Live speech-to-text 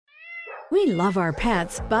We love our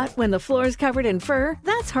pets, but when the floor's covered in fur,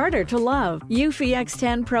 that's harder to love. Eufy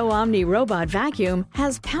X10 Pro Omni Robot Vacuum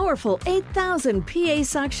has powerful 8,000 PA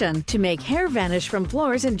suction to make hair vanish from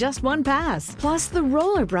floors in just one pass. Plus, the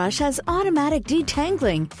roller brush has automatic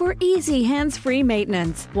detangling for easy hands-free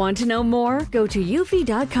maintenance. Want to know more? Go to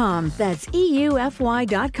eufy.com, that's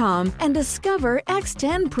EUFY.com, and discover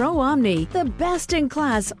X10 Pro Omni, the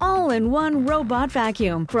best-in-class all-in-one robot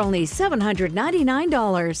vacuum for only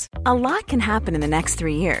 $799. A lot can happen in the next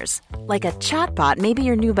 3 years. Like a chatbot may be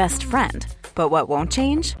your new best friend. But what won't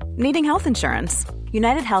change? Needing health insurance.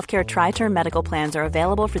 United Healthcare Tri-Term Medical Plans are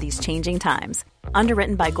available for these changing times.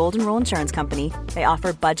 Underwritten by Golden Rule Insurance Company, they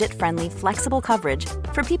offer budget-friendly, flexible coverage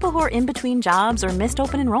for people who are in between jobs or missed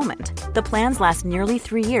open enrollment. The plans last nearly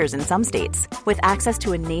 3 years in some states, with access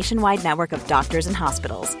to a nationwide network of doctors and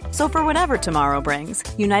hospitals. So for whatever tomorrow brings,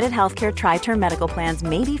 United Healthcare Tri-Term Medical Plans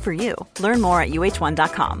may be for you. Learn more at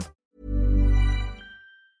uh1.com.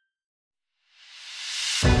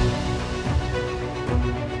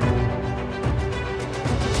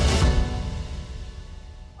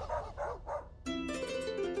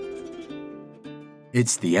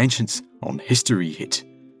 It's The Ancients on History Hit.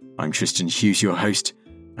 I'm Tristan Hughes, your host,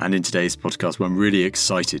 and in today's podcast, I'm really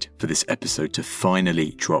excited for this episode to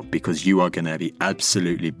finally drop because you are going to be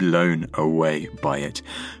absolutely blown away by it.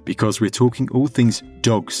 Because we're talking all things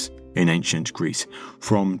dogs in ancient Greece,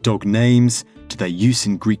 from dog names to their use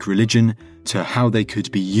in Greek religion to how they could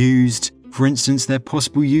be used. For instance, their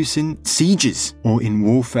possible use in sieges or in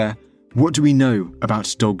warfare. What do we know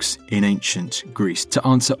about dogs in ancient Greece? To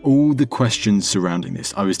answer all the questions surrounding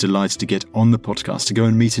this, I was delighted to get on the podcast to go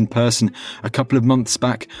and meet in person a couple of months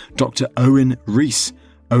back Dr. Owen Rees.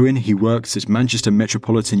 Owen, he works at Manchester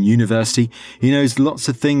Metropolitan University. He knows lots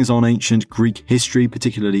of things on ancient Greek history,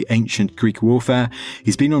 particularly ancient Greek warfare.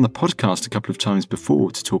 He's been on the podcast a couple of times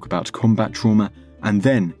before to talk about combat trauma and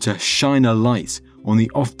then to shine a light on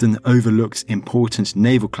the often overlooked important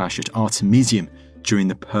naval clash at Artemisium during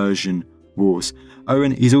the Persian Wars.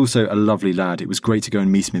 Owen is also a lovely lad. It was great to go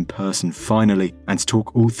and meet him in person finally and to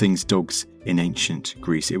talk all things dogs in ancient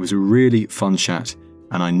Greece. It was a really fun chat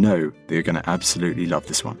and I know that you're going to absolutely love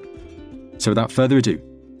this one. So without further ado,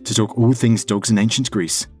 to talk all things dogs in ancient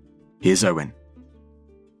Greece, here's Owen.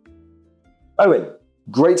 Owen,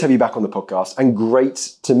 great to have you back on the podcast and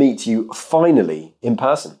great to meet you finally in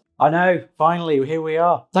person. I know, finally, here we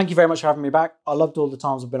are. Thank you very much for having me back. I loved all the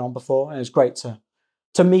times I've been on before and it's great to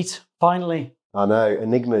meet, finally. I know,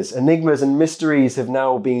 enigmas and mysteries have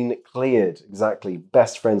now been cleared. Exactly,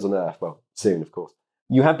 best friends on earth. Well, soon, of course.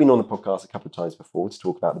 You have been on the podcast a couple of times before to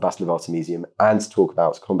talk about the Battle of Artemisium and to talk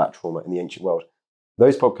about combat trauma in the ancient world.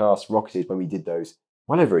 Those podcasts rocketed when we did those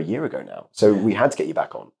well over a year ago now. So we had to get you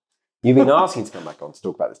back on. You've been asking to come back on to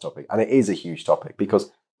talk about this topic, and it is a huge topic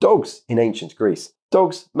because dogs in ancient Greece,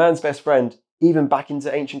 dogs, man's best friend, even back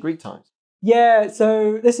into ancient Greek times. Yeah,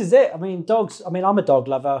 so this is it. I mean, dogs, I'm a dog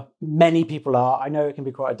lover. Many people are. I know it can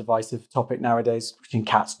be quite a divisive topic nowadays between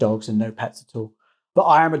cats, dogs, and no pets at all. But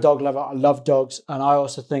I am a dog lover. I love dogs. And I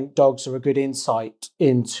also think dogs are a good insight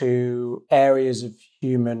into areas of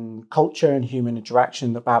human culture and human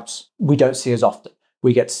interaction that perhaps we don't see as often.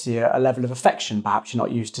 We get to see a level of affection perhaps you're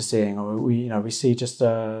not used to seeing, or we see just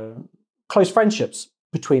close friendships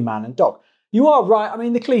between man and dog. You are right. I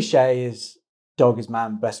mean, the cliche is dog is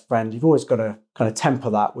man best friend. You've always got to kind of temper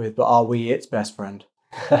that with, but are we its best friend?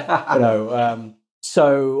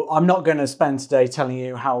 So I'm not going to spend today telling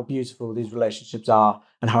you how beautiful these relationships are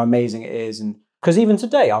and how amazing it is. And because even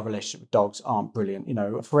today, our relationship with dogs aren't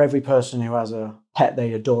brilliant. For every person who has a pet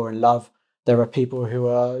they adore and love, there are people who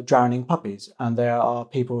are drowning puppies and there are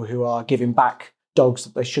people who are giving back dogs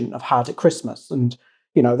that they shouldn't have had at Christmas. And,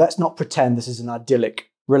 let's not pretend this is an idyllic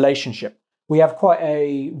relationship. We have quite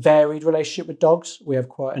a varied relationship with dogs. We have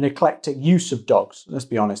quite an eclectic use of dogs. Let's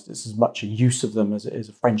be honest, it's as much a use of them as it is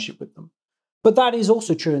a friendship with them. But that is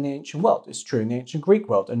also true in the ancient world. It's true in the ancient Greek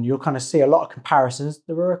world. And you'll kind of see a lot of comparisons.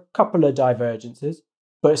 There are a couple of divergences,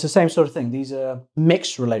 but it's the same sort of thing. These are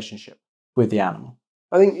mixed relationship with the animal.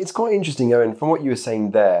 I think it's quite interesting, Owen, from what you were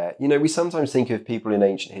saying there. We sometimes think of people in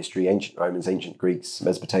ancient history, ancient Romans, ancient Greeks,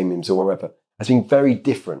 Mesopotamians, or wherever, as being very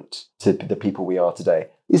different to the people we are today.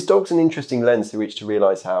 Is dogs an interesting lens through which to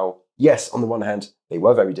realise how, yes, on the one hand, they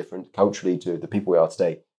were very different culturally to the people we are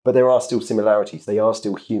today, but there are still similarities. They are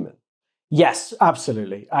still human. Yes,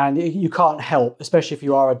 absolutely. And you can't help, especially if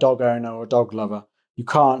you are a dog owner or a dog lover, you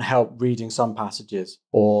can't help reading some passages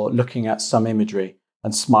or looking at some imagery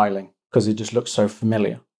and smiling because it just looks so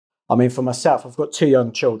familiar. I mean, for myself, I've got 2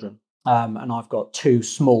 young children and I've got 2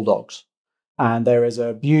 small dogs. And there is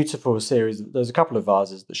a beautiful series, there's a couple of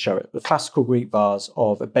vases that show it. The classical Greek vase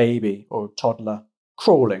of a baby or a toddler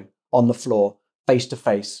crawling on the floor face to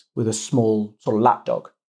face with a small sort of lapdog.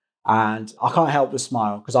 And I can't help but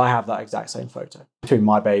smile because I have that exact same photo between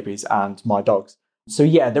my babies and my dogs. So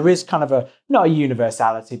yeah, there is kind of not a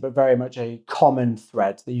universality, but very much a common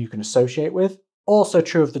thread that you can associate with. Also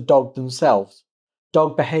true of the dog themselves.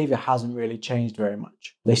 Dog behavior hasn't really changed very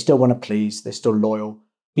much. They still want to please, they're still loyal.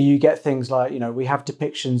 But you get things like, we have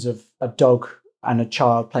depictions of a dog and a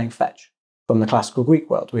child playing fetch from the classical Greek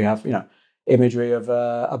world. We have, imagery of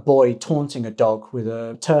a boy taunting a dog with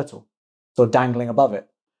a turtle, sort of dangling above it.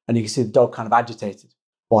 And you can see the dog kind of agitated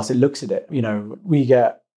whilst it looks at it. We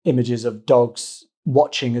get images of dogs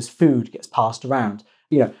watching as food gets passed around.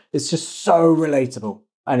 It's just so relatable.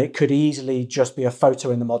 And it could easily just be a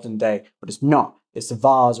photo in the modern day, but it's not. It's a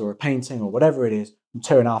vase or a painting or whatever it is from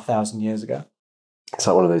 2,500 years ago. It's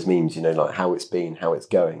like one of those memes, like how it's been, how it's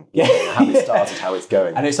going. Yeah. How it started, how it's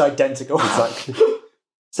going. And it's identical. Exactly.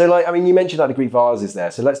 So, you mentioned the Greek vases there.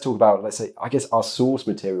 So let's talk about, our source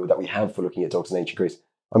material that we have for looking at dogs in ancient Greece.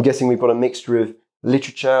 I'm guessing we've got a mixture of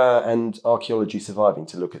literature and archaeology surviving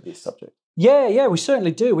to look at this subject. Yeah, we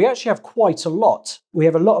certainly do. We actually have quite a lot. We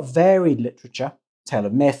have a lot of varied literature, tale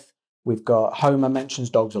of myth. We've got Homer mentions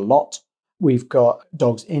dogs a lot. We've got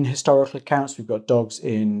dogs in historical accounts. We've got dogs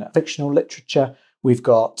in fictional literature. We've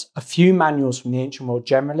got a few manuals from the ancient world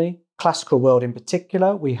generally. Classical world in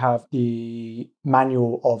particular, we have the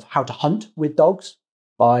manual of how to hunt with dogs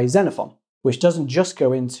by Xenophon, which doesn't just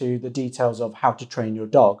go into the details of how to train your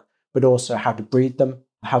dog, but also how to breed them,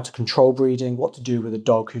 how to control breeding, what to do with a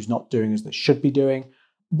dog who's not doing as they should be doing.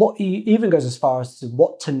 What he even goes as far as to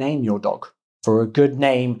what to name your dog for a good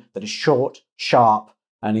name that is short, sharp,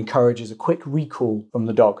 and encourages a quick recall from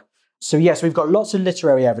the dog. So yes, we've got lots of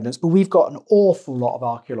literary evidence, but we've got an awful lot of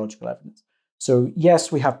archaeological evidence. So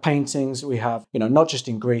yes, we have paintings, we have, not just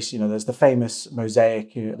in Greece, there's the famous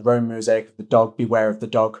mosaic, the Roman mosaic of the dog, beware of the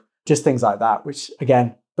dog, just things like that, which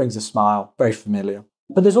again, brings a smile, very familiar.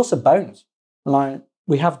 But there's also bones.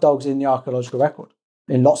 We have dogs in the archaeological record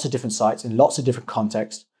in lots of different sites, in lots of different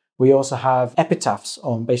contexts. We also have epitaphs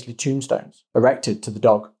on basically tombstones erected to the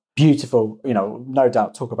dog. Beautiful, no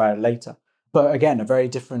doubt, talk about it later. But again, a very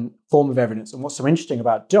different form of evidence. And what's so interesting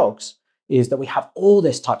about dogs is that we have all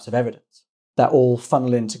these types of evidence that all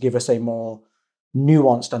funnel in to give us a more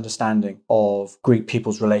nuanced understanding of Greek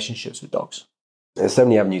people's relationships with dogs. There's so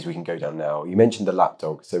many avenues we can go down now. You mentioned the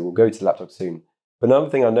lapdog, so we'll go to the lapdog soon. But another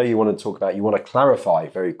thing I know you want to talk about, you want to clarify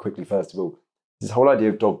very quickly, first of all, this whole idea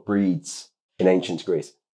of dog breeds in ancient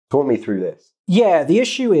Greece. Talk me through this. Yeah, the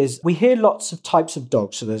issue is we hear lots of types of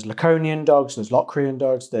dogs. So there's Laconian dogs, there's Locrian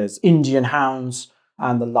dogs, there's Indian hounds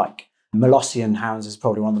and the like. Molossian hounds is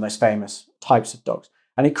probably one of the most famous types of dogs.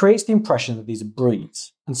 And it creates the impression that these are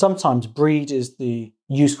breeds. And sometimes breed is the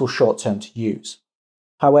useful short term to use.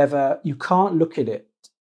 However, you can't look at it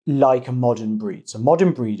like a modern breed. So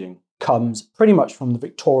modern breeding comes pretty much from the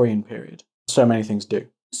Victorian period. So many things do.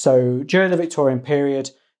 So during the Victorian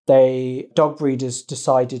period, dog breeders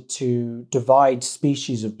decided to divide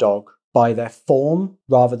species of dog by their form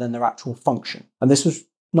rather than their actual function. And this was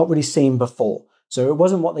not really seen before. So it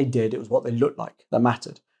wasn't what they did, it was what they looked like that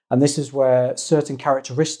mattered. And this is where certain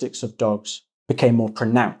characteristics of dogs became more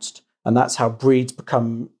pronounced. And that's how breeds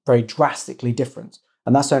become very drastically different.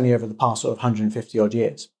 And that's only over the past sort of 150 odd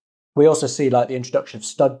years. We also see the introduction of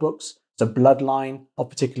stud books. So bloodline of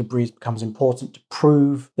particular breeds becomes important to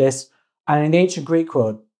prove this. And in the ancient Greek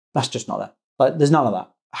world, that's just not there. There's none of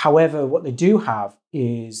that. However, what they do have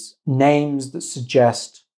is names that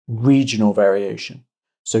suggest regional variation.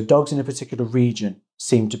 So dogs in a particular region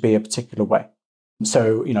seem to be a particular way.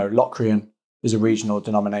 So, Locrian is a regional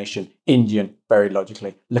denomination. Indian, very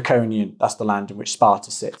logically. Laconian, that's the land in which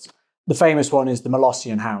Sparta sits. The famous one is the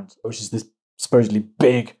Molossian hound, which is this supposedly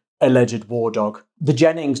big, alleged war dog. The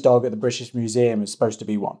Jennings dog at the British Museum is supposed to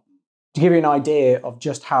be one. To give you an idea of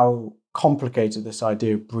just how complicated this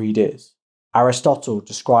idea of breed is, Aristotle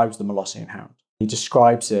describes the Molossian hound. He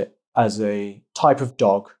describes it as a type of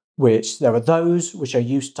dog which there are those which are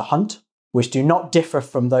used to hunt, which do not differ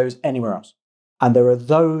from those anywhere else. And there are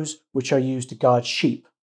those which are used to guard sheep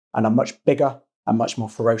and are much bigger and much more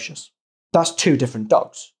ferocious. That's two different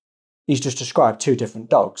dogs. He's just described two different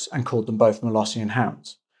dogs and called them both Molossian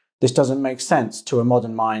hounds. This doesn't make sense to a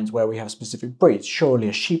modern mind where we have specific breeds. Surely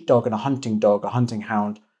a sheepdog and a hunting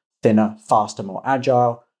hound, thinner, faster, more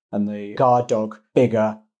agile, and the guard dog,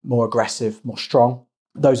 bigger, more aggressive, more strong.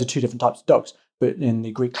 Those are two different types of dogs. But in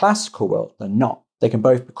the Greek classical world, they're not. They can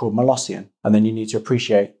both be called Molossian, and then you need to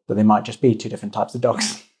appreciate that they might just be two different types of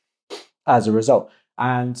dogs as a result.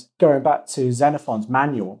 And going back to Xenophon's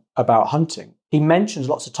manual about hunting, he mentions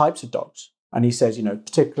lots of types of dogs. And he says,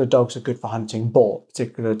 particular dogs are good for hunting boar,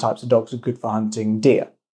 particular types of dogs are good for hunting deer.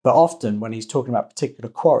 But often when he's talking about particular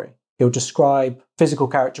quarry, he'll describe physical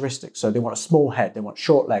characteristics. So they want a small head, they want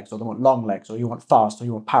short legs, or they want long legs, or you want fast, or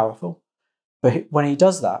you want powerful. But when he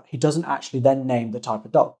does that, he doesn't actually then name the type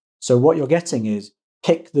of dog. So what you're getting is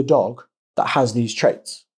pick the dog that has these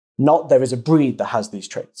traits. Not there is a breed that has these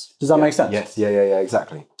traits. Does that make sense? Yes, yeah,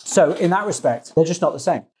 exactly. So in that respect, they're just not the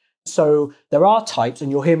same. So there are types,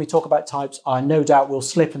 and you'll hear me talk about types. I no doubt will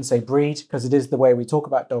slip and say breed, because it is the way we talk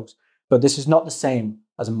about dogs. But this is not the same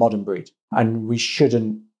as a modern breed. And we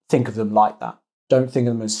shouldn't think of them like that. Don't think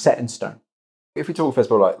of them as set in stone. If we talk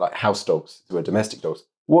first of all like house dogs, who are domestic dogs,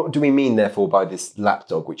 what do we mean therefore by this lap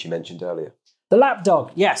dog, which you mentioned earlier? The lap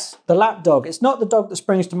dog, yes, the lap dog. It's not the dog that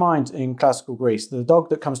springs to mind in classical Greece. The dog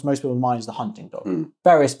that comes to most people's mind is the hunting dog.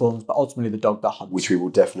 Various forms, but ultimately the dog that hunts. Which we will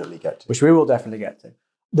definitely get to.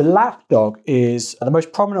 The lap dog is, the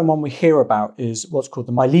most prominent one we hear about is what's called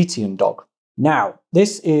the Miletian dog. Now,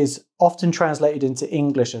 this is often translated into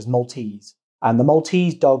English as Maltese. And the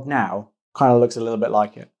Maltese dog now kind of looks a little bit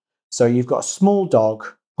like it. So you've got a small dog,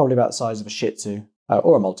 probably about the size of a Shih Tzu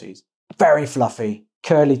or a Maltese. Very fluffy,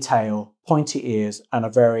 curly tail, pointy ears, and a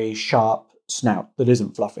very sharp snout that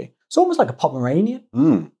isn't fluffy. It's almost like a Pomeranian.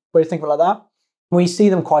 What do you think about that? We see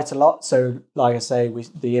them quite a lot. So, like I say,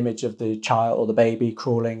 the image of the child or the baby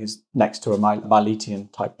crawling is next to a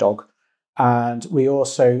Miletian type dog. And we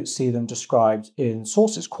also see them described in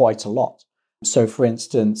sources quite a lot. So, for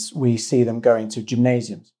instance, we see them going to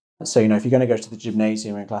gymnasiums. So, if you're going to go to the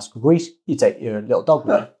gymnasium in classical Greece, you take your little dog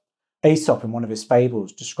with you. Aesop, in one of his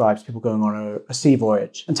fables, describes people going on a sea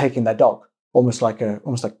voyage and taking their dog, almost like a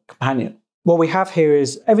companion. What we have here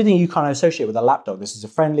is everything you kind of associate with a lap dog. This is a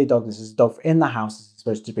friendly dog. This is a dog in the house. This is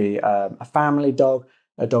supposed to be a family dog,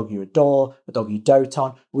 a dog you adore, a dog you dote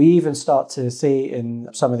on. We even start to see in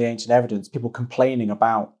some of the ancient evidence people complaining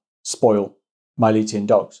about spoiled Miletian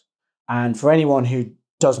dogs. And for anyone who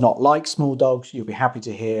does not like small dogs, you'll be happy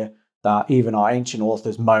to hear that even our ancient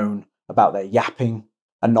authors moan about their yapping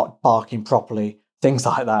and not barking properly, things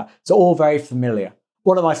like that. It's all very familiar.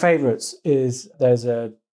 One of my favorites is there's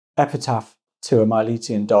a epitaph to a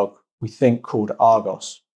Miletian dog, we think called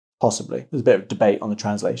Argos, possibly. There's a bit of debate on the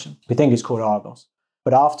translation. We think it's called Argos.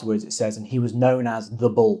 But afterwards it says, and he was known as the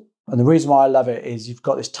Bull. And the reason why I love it is you've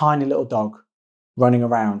got this tiny little dog running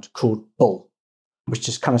around called Bull, which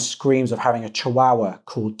just kind of screams of having a chihuahua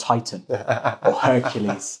called Titan or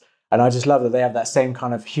Hercules. And I just love that they have that same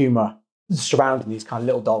kind of humour surrounding these kind of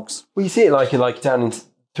little dogs. Well, you see it like down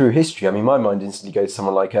through history. I mean, my mind instantly goes to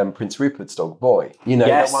someone like Prince Rupert's dog, Boy.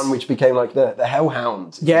 Yes. That one which became like the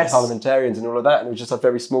hellhound for the parliamentarians and all of that. And it was just a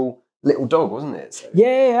very small little dog, wasn't it? So.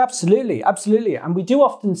 Yeah, absolutely. And we do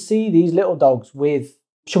often see these little dogs with,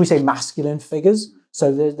 shall we say, masculine figures.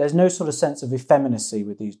 So there's no sort of sense of effeminacy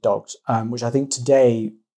with these dogs, which I think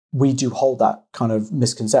today we do hold that kind of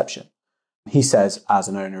misconception. He says, as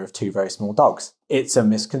an owner of two very small dogs, it's a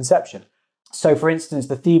misconception. So, for instance,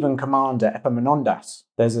 the Theban commander Epaminondas,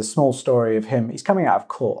 there's a small story of him. He's coming out of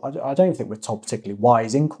court. I don't think we're told particularly why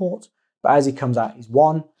he's in court, but as he comes out, he's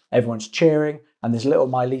won. Everyone's cheering, and this little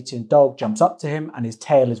Miletian dog jumps up to him, and his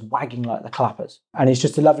tail is wagging like the clappers. And it's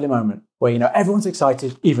just a lovely moment where, everyone's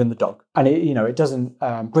excited, even the dog. And it doesn't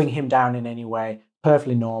bring him down in any way,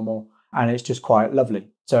 perfectly normal, and it's just quite lovely.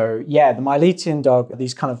 So, yeah, the Miletian dog,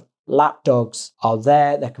 these kind of lap dogs are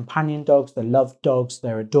there. They're companion dogs, they're loved dogs,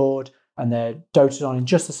 they're adored, and they're doted on in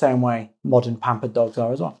just the same way modern pampered dogs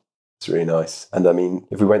are as well. It's really nice. And I mean,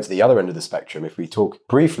 if we went to the other end of the spectrum, if we talk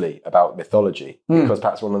briefly about mythology, because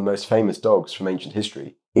perhaps one of the most famous dogs from ancient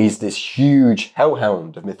history is this huge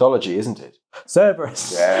hellhound of mythology, isn't it?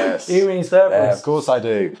 Cerberus. Yes. You mean Cerberus? Yeah, of course I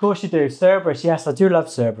do. Of course you do. Cerberus, yes, I do love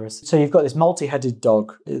Cerberus. So you've got this multi-headed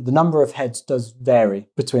dog. The number of heads does vary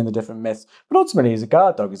between the different myths, but ultimately he's a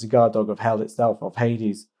guard dog. He's a guard dog of hell itself, of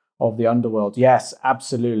Hades, of the underworld. Yes,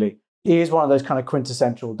 absolutely. He is one of those kind of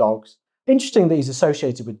quintessential dogs. Interesting that he's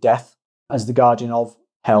associated with death as the guardian of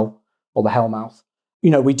hell or the hellmouth.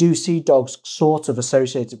 We do see dogs sort of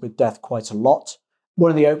associated with death quite a lot. One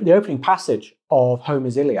of the opening passage of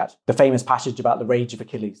Homer's Iliad, the famous passage about the rage of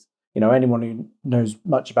Achilles. Anyone who knows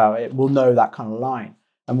much about it will know that kind of line.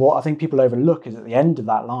 And what I think people overlook is at the end of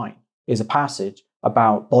that line is a passage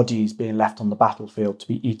about bodies being left on the battlefield to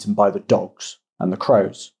be eaten by the dogs and the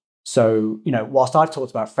crows. So, whilst I've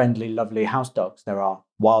talked about friendly, lovely house dogs, there are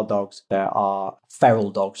wild dogs, there are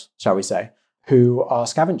feral dogs, shall we say, who are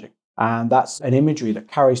scavenging. And that's an imagery that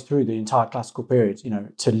carries through the entire classical period.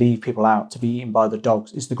 To leave people out, to be eaten by the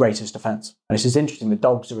dogs is the greatest offence. And it's just interesting that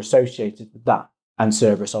dogs are associated with that. and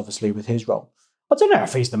Cerberus, obviously, with his role. I don't know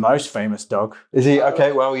if he's the most famous dog. Is he?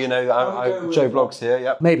 Okay, well, Joe Blogs here,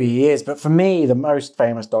 yeah. Maybe he is, but for me, the most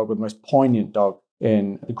famous dog, or the most poignant dog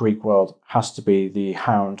in the Greek world has to be the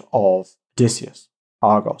hound of Odysseus,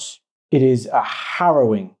 Argos. It is a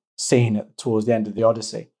harrowing scene towards the end of the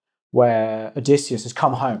Odyssey, where Odysseus has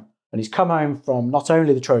come home, and he's come home from not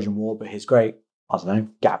only the Trojan War, but his great,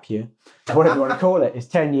 gap year, whatever you want to call it, his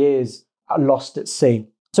 10 years lost at sea.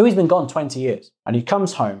 So he's been gone 20 years, and he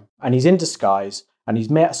comes home, and he's in disguise, and he's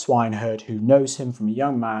met a swineherd who knows him from a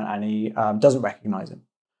young man, and he doesn't recognize him.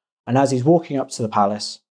 And as he's walking up to the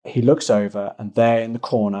palace, he looks over, and there in the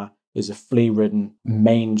corner is a flea-ridden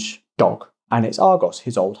mange dog. And it's Argos,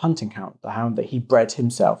 his old hunting hound, the hound that he bred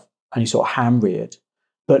himself, and he sort of hand-reared,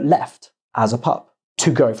 but left as a pup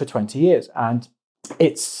to go for 20 years. And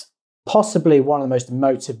it's possibly one of the most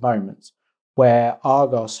emotive moments where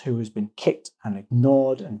Argos, who has been kicked and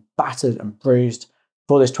ignored and battered and bruised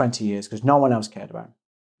for this 20 years because no one else cared about him.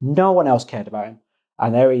 No one else cared about him.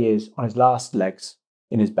 And there he is on his last legs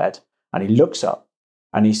in his bed, and he looks up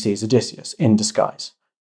and he sees Odysseus in disguise.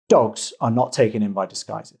 Dogs are not taken in by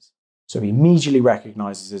disguises. So he immediately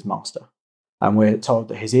recognizes his master. And we're told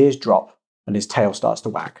that his ears drop and his tail starts to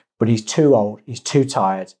wag. But he's too old, he's too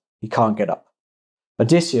tired, he can't get up.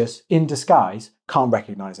 Odysseus, in disguise, can't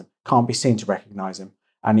recognize him, can't be seen to recognize him,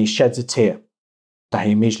 and he sheds a tear that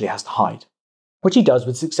he immediately has to hide, which he does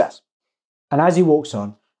with success. And as he walks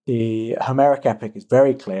on, the Homeric epic is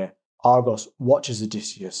very clear. Argos watches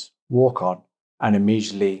Odysseus walk on and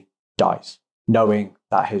immediately dies, knowing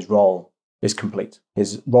that his role is complete.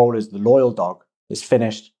 His role as the loyal dog is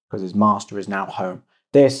finished because his master is now home.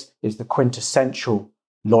 This is the quintessential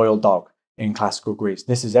loyal dog in classical Greece.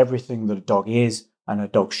 This is everything that a dog is and a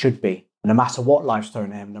dog should be. And no matter what life's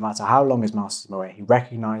thrown at him, no matter how long his master's away, he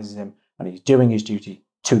recognizes him and he's doing his duty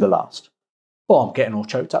to the last. Oh, I'm getting all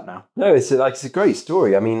choked up now. No, it's a great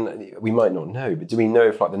story. I mean, we might not know, but do we know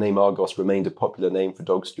if the name Argos remained a popular name for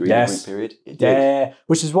dogs during the Greek period? It did. Yeah,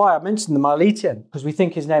 which is why I mentioned the Milesian, because we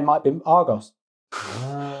think his name might be Argos.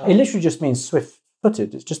 It literally just means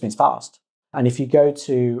swift-footed. It just means fast. And if you go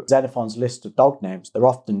to Xenophon's list of dog names, they're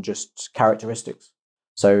often just characteristics.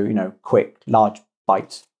 So, quick, large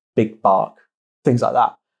bite, big bark, things like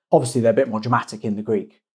that. Obviously, they're a bit more dramatic in the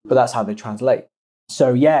Greek, but that's how they translate.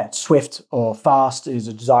 So yeah, swift or fast is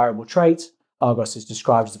a desirable trait. Argos is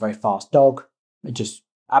described as a very fast dog. It just,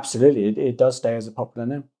 absolutely, it does stay as a popular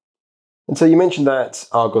name. And so you mentioned that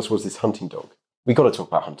Argos was this hunting dog. We've got to talk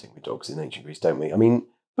about hunting with dogs in ancient Greece, don't we? I mean,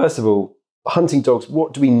 first of all, hunting dogs,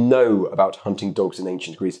 what do we know about hunting dogs in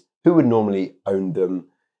ancient Greece? Who would normally own them?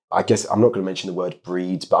 I guess I'm not going to mention the word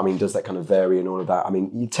breeds, but I mean, does that kind of vary and all of that? I mean,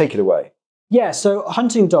 you take it away. Yeah, so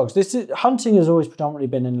hunting dogs. Hunting has always predominantly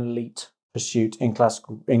been an elite pursuit in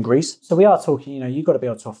Greece. So we are talking, you've got to be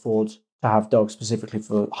able to afford to have dogs specifically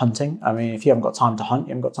for hunting. I mean, if you haven't got time to hunt,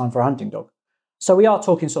 you haven't got time for a hunting dog. So we are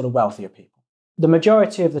talking sort of wealthier people. The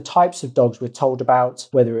majority of the types of dogs we're told about,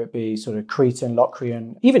 whether it be sort of Cretan,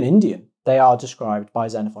 Locrian, even Indian, they are described by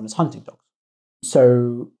Xenophon as hunting dogs.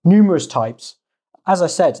 So numerous types. As I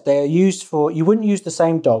said, they are used for, you wouldn't use the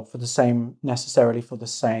same dog necessarily for the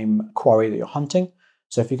same quarry that you're hunting.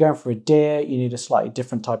 So if you're going for a deer, you need a slightly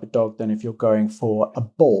different type of dog than if you're going for a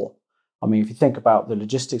boar. I mean, if you think about the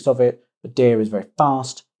logistics of it, the deer is very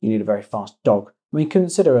fast. You need a very fast dog. I mean,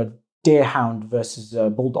 consider a deer hound versus a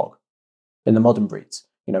bulldog in the modern breeds.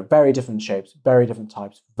 Very different shapes, very different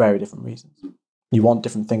types, very different reasons. You want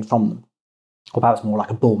different things from them. Or perhaps more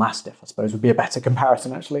like a bull mastiff, I suppose, would be a better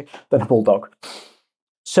comparison, actually, than a bulldog.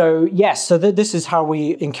 So, yes, this is how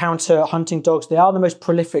we encounter hunting dogs. They are the most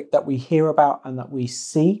prolific that we hear about and that we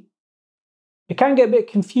see. It can get a bit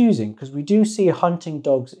confusing because we do see hunting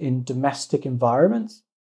dogs in domestic environments,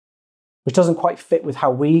 which doesn't quite fit with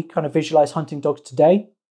how we kind of visualize hunting dogs today,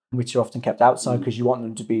 which are often kept outside because you want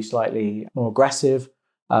them to be slightly more aggressive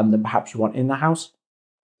than perhaps you want in the house.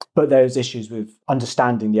 But there's issues with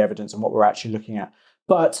understanding the evidence and what we're actually looking at.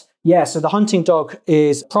 But yeah, so the hunting dog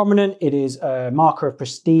is prominent. It is a marker of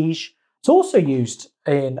prestige. It's also used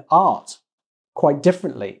in art quite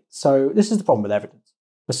differently. So this is the problem with evidence.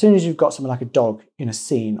 As soon as you've got something like a dog in a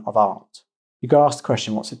scene of art, you go ask the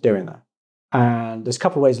question, what's it doing there? And there's a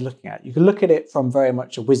couple of ways of looking at it. You can look at it from very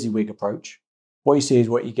much a WYSIWYG approach. What you see is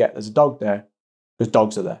what you get. There's a dog there because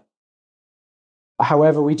dogs are there.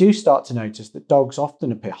 However, we do start to notice that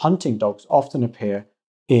hunting dogs often appear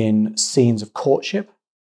in scenes of courtship,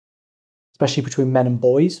 especially between men and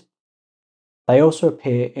boys. They also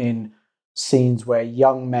appear in scenes where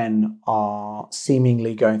young men are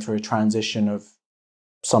seemingly going through a transition of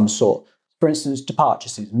some sort. For instance, departure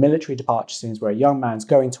scenes, military departure scenes where a young man's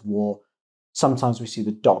going to war, sometimes we see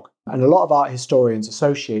the dog. And a lot of art historians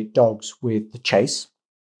associate dogs with the chase,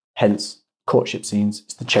 hence courtship scenes.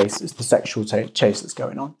 It's the chase, it's the sexual chase that's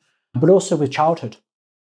going on, but also with childhood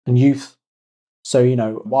and youth. So,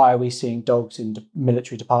 why are we seeing dogs in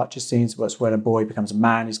military departure scenes? Well, it's when a boy becomes a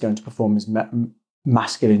man, he's going to perform his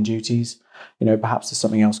masculine duties. Perhaps there's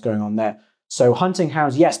something else going on there. So hunting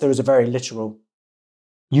hounds, yes, there is a very literal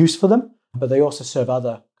use for them, but they also serve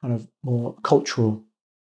other kind of more cultural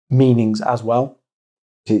meanings as well.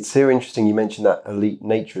 It's so interesting you mentioned that elite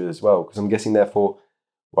nature as well, because I'm guessing therefore,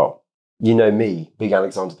 well, me, big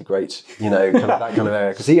Alexander the Great, kind of that kind of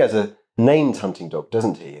area, because he has a named hunting dog,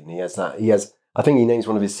 doesn't he? And I think he names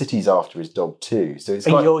one of his cities after his dog too. So it's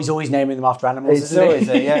he's always naming them after animals. It's always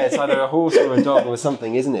it's either a horse or a dog or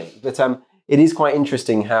something, isn't it? But it is quite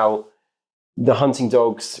interesting how the hunting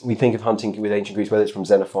dogs, we think of hunting with ancient Greece, whether it's from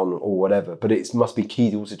Xenophon or whatever, but it must be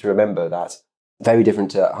key also to remember that very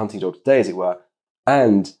different to hunting dogs today, as it were.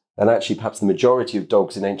 And actually, perhaps the majority of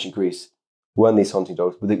dogs in ancient Greece weren't these hunting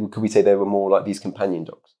dogs, but could we say they were more like these companion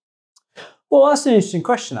dogs? Well, that's an interesting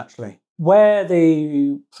question, actually. Where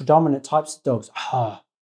the predominant types of dogs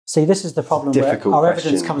see, this is the problem where our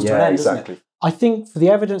evidence comes to an end, exactly. Doesn't it? I think for the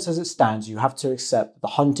evidence as it stands, you have to accept that the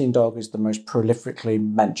hunting dog is the most prolifically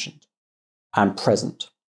mentioned and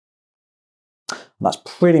present. And that's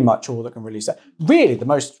pretty much all that can really say. Really, the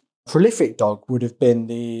most prolific dog would have been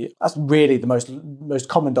that's really the most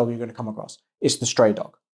common dog you're going to come across. It's the stray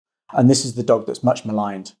dog. And this is the dog that's much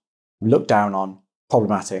maligned, looked down on,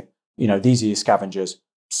 problematic. These are your scavengers.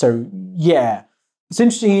 So, yeah, it's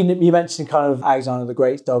interesting you mentioned kind of Alexander the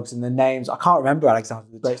Great's dogs and the names. I can't remember Alexander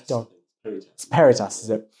the Great's dog. It's Peritas, is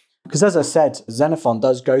it? Because as I said, Xenophon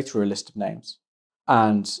does go through a list of names.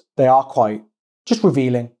 And they are quite just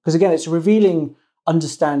revealing. Because again, it's a revealing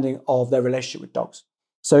understanding of their relationship with dogs.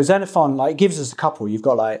 So Xenophon gives us a couple. You've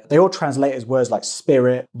got they all translate as words like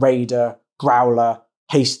spirit, raider, growler,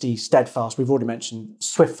 hasty, steadfast. We've already mentioned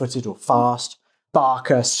swift-footed or fast,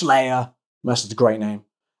 barker, slayer. That's a great name.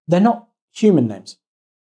 They're not human names.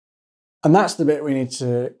 And that's the bit we need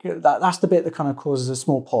to, that's the bit that kind of causes a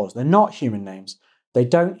small pause. They're not human names. They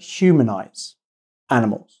don't humanize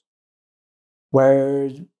animals. Where,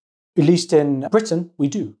 at least in Britain, we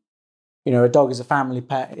do. A dog is a family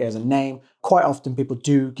pet, it has a name. Quite often people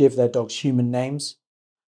do give their dogs human names.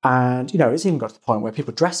 And, it's even got to the point where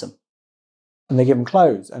people dress them. And they give them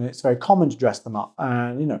clothes. And it's very common to dress them up.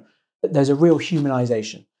 And, there's a real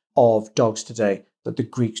humanization of dogs today that the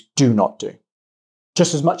Greeks do not do.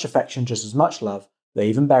 Just as much affection, just as much love. They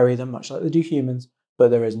even bury them, much like they do humans,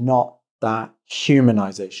 but there is not that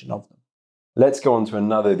humanization of them. Let's go on to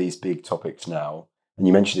another of these big topics now. And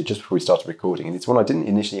you mentioned it just before we started recording, and it's one I didn't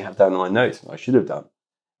initially have down in my notes, I should have done.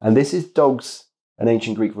 And this is dogs and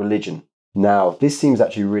ancient Greek religion. Now, this seems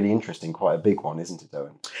actually really interesting, quite a big one, isn't it,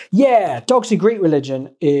 Owen? Yeah, dogs in Greek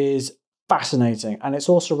religion is fascinating, and it's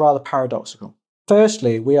also rather paradoxical.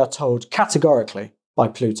 Firstly, we are told categorically by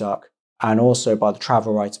Plutarch and also by the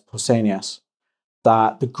travel writer Pausanias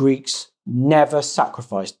that the Greeks never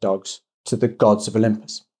sacrificed dogs to the gods of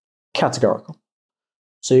Olympus. Categorical.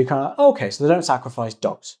 So you're kind of, okay, so they don't sacrifice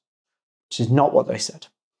dogs, which is not what they said.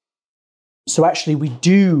 So actually, we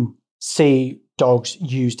do see dogs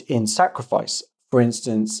used in sacrifice. For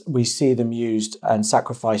instance, we see them used and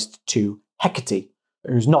sacrificed to Hecate,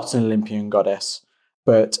 who's not an Olympian goddess.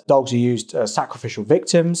 But dogs are used as sacrificial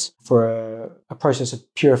victims for a process of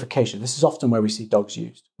purification. This is often where we see dogs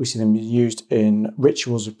used. We see them used in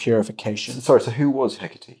rituals of purification. Sorry, so who was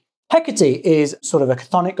Hecate? Hecate is sort of a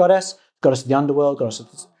chthonic goddess of the underworld, goddess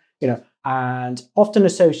of, and often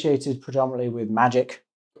associated predominantly with magic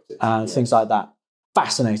and things like that.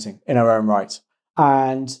 Fascinating in our own right.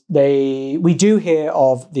 And we do hear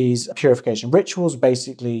of these purification rituals.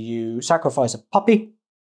 Basically, you sacrifice a puppy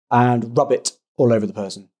and rub it all over the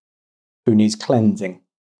person who needs cleansing.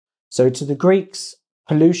 So to the Greeks,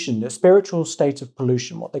 pollution, the spiritual state of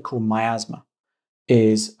pollution, what they call miasma,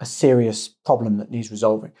 is a serious problem that needs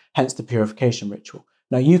resolving, hence the purification ritual.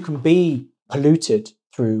 Now, you can be polluted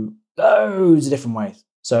through loads of different ways.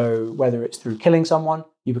 So whether it's through killing someone,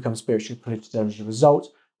 you become spiritually polluted as a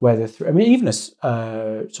result, whether through, even as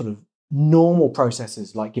sort of normal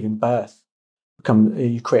processes like giving birth,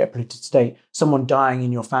 you create a polluted state. Someone dying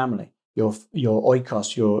in your family, your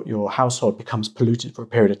oikos, your household becomes polluted for a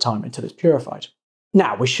period of time until it's purified.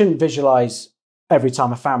 Now, we shouldn't visualize every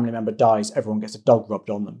time a family member dies, everyone gets a dog rubbed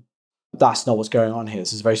on them. That's not what's going on here.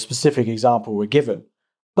 This is a very specific example we're given.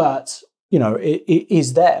 But, it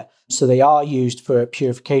is there. So they are used for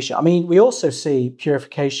purification. I mean, we also see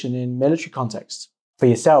purification in military contexts. For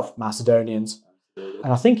yourself, Macedonians,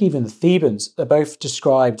 and I think even the Thebans, they're both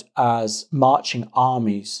described as marching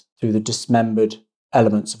armies through the dismembered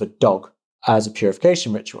elements of a dog as a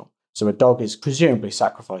purification ritual. So a dog is presumably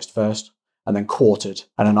sacrificed first and then quartered,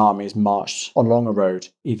 and an army is marched along a road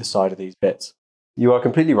either side of these bits. You are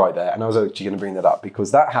completely right there, and I was actually going to bring that up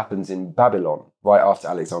because that happens in Babylon right after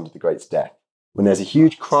Alexander the Great's death, when there's a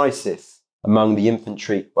huge crisis among the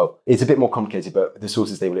infantry. Well, it's a bit more complicated, but the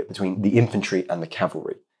sources label it between the infantry and the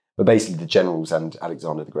cavalry, but basically the generals and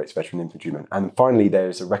Alexander the Great's veteran infantrymen. And finally,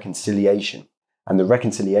 there's a reconciliation, and the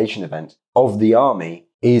reconciliation event of the army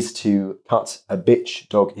is to cut a bitch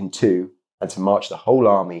dog in two and to march the whole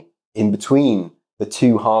army in between the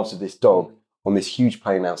two halves of this dog on this huge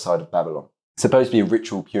plain outside of Babylon. It's supposed to be a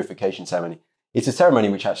ritual purification ceremony. It's a ceremony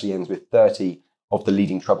which actually ends with 30 of the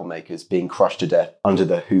leading troublemakers being crushed to death under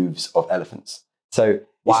the hooves of elephants. So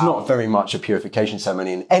it's not very much a purification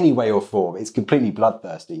ceremony in any way or form. It's completely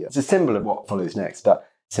bloodthirsty. It's a symbol of what follows next, but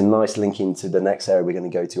it's a nice link into the next area we're going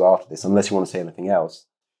to go to after this, unless you want to say anything else.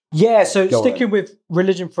 Yeah, so sticking with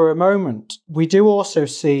religion for a moment, we do also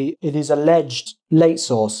see it is alleged, late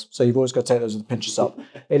source, so you've always got to take those with a pinch of salt.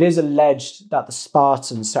 It is alleged that the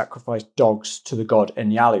Spartans sacrificed dogs to the god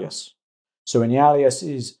Enyalius. So Enyalius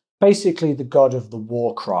is basically the god of the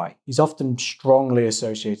war cry. He's often strongly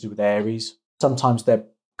associated with Ares. Sometimes they're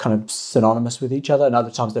kind of synonymous with each other, and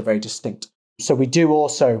other times they're very distinct. So we do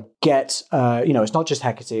also get, it's not just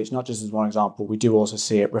Hecate, it's not just as one example, we do also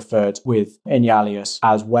see it referred with Enyalius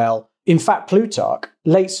as well. In fact, Plutarch,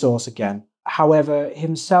 late source again, however,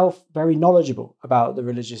 himself very knowledgeable about the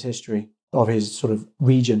religious history of his sort of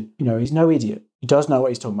region. He's no idiot. He does know what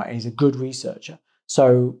he's talking about, and he's a good researcher.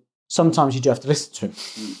 So sometimes you do have to listen to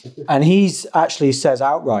him. And he's actually says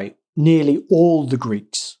outright, nearly all the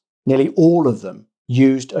Greeks, nearly all of them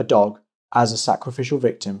used a dog as a sacrificial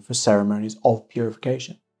victim for ceremonies of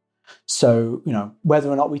purification. So, whether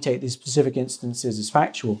or not we take these specific instances as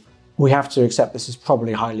factual, we have to accept this is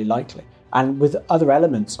probably highly likely. And with other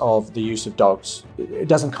elements of the use of dogs, it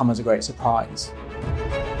doesn't come as a great surprise.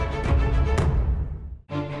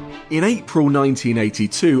 In April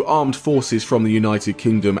 1982, armed forces from the United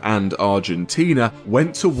Kingdom and Argentina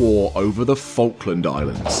went to war over the Falkland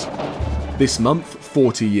Islands. This month,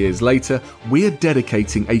 40 years later, we're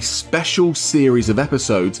dedicating a special series of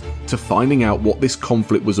episodes to finding out what this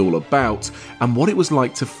conflict was all about and what it was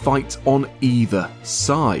like to fight on either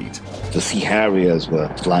side. The Sea Harriers were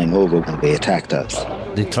flying over when they attacked us.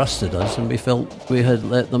 They trusted us and we felt we had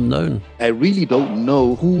let them down. I really don't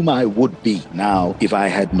know whom I would be now if I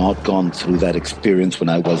had not gone through that experience when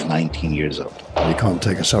I was 19 years old. You can't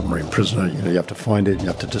take a submarine prisoner. You have to find it and you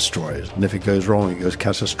have to destroy it. And if it goes wrong, it goes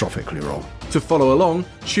catastrophically wrong. To follow along,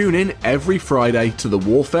 tune in every Friday to the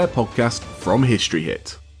Warfare Podcast from History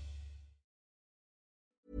Hit.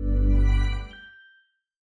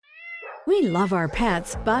 We love our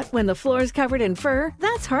pets, but when the floor's covered in fur,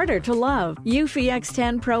 that's harder to love. Eufy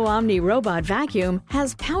X10 Pro Omni Robot Vacuum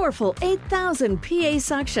has powerful 8,000 PA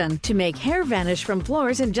suction to make hair vanish from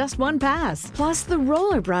floors in just one pass. Plus, the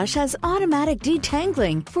roller brush has automatic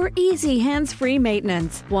detangling for easy hands-free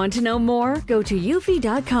maintenance. Want to know more? Go to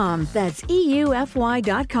eufy.com, that's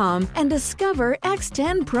EUFY.com, and discover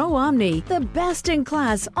X10 Pro Omni, the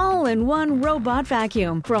best-in-class all-in-one robot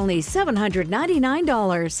vacuum for only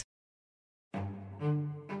 $799.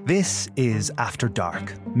 This is After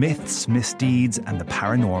Dark, myths, misdeeds, and the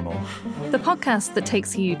paranormal. The podcast that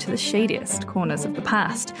takes you to the shadiest corners of the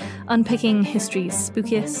past, unpicking history's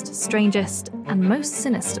spookiest, strangest, and most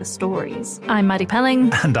sinister stories. I'm Maddie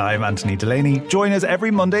Pelling. And I'm Anthony Delaney. Join us every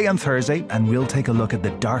Monday and Thursday, and we'll take a look at the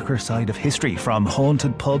darker side of history, from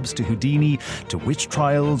haunted pubs to Houdini, to witch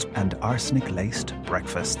trials and arsenic-laced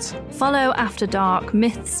breakfasts. Follow After Dark,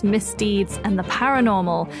 myths, misdeeds, and the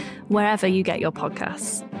paranormal, wherever you get your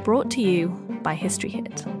podcasts. Brought to you by History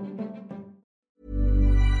Hit.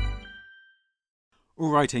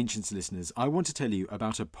 Alright, Ancients listeners, I want to tell you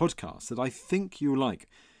about a podcast that I think you'll like.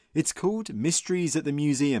 It's called Mysteries at the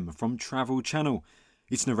Museum from Travel Channel.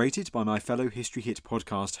 It's narrated by my fellow History Hit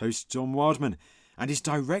podcast host Don Wildman, and is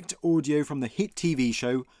direct audio from the hit TV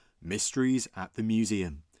show Mysteries at the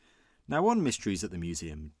Museum. Now, on Mysteries at the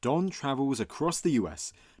Museum, Don travels across the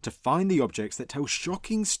US to find the objects that tell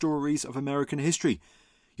shocking stories of American history.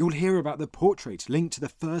 You'll hear about the portrait linked to the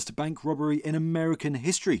first bank robbery in American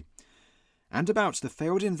history, and about the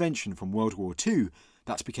failed invention from World War II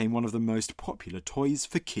that became one of the most popular toys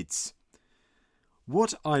for kids.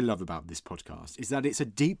 What I love about this podcast is that it's a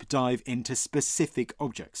deep dive into specific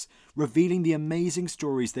objects, revealing the amazing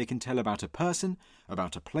stories they can tell about a person,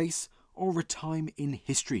 about a place, or a time in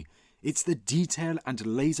history. It's the detail and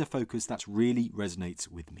laser focus that really resonates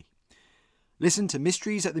with me. Listen to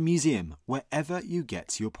Mysteries at the Museum wherever you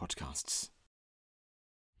get your podcasts.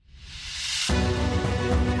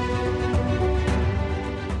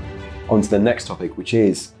 On to the next topic, which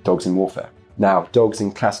is dogs in warfare. Now, dogs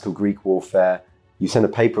in classical Greek warfare. You sent a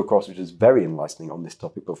paper across which was very enlightening on this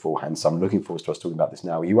topic beforehand, so I'm looking forward to us talking about this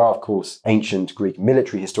now. You are, of course, ancient Greek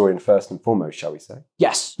military historian first and foremost, shall we say?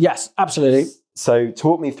 Yes, absolutely. So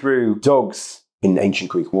talk me through dogs in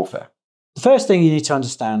ancient Greek warfare. The first thing you need to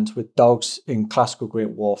understand with dogs in classical Greek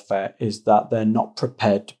warfare is that they're not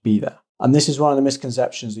prepared to be there. And this is one of the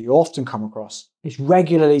misconceptions that you often come across. It's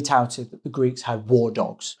regularly touted that the Greeks had war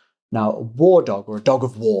dogs. Now, a war dog, or a dog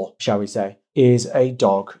of war, shall we say, is a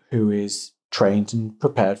dog who is trained and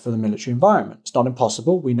prepared for the military environment. It's not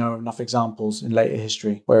impossible. We know enough examples in later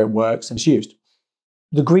history where it works and it's used.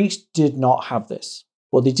 The Greeks did not have this.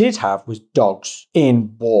 What they did have was dogs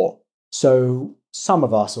in war. So some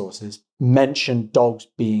of our sources mention dogs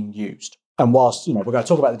being used. And whilst, we're going to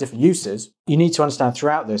talk about the different uses, you need to understand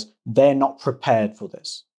throughout this, they're not prepared for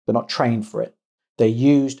this. They're not trained for it. They're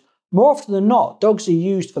used, more often than not, dogs are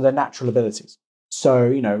used for their natural abilities.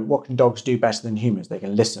 So, what can dogs do better than humans? They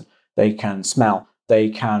can listen. They can smell, they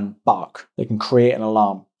can bark, they can create an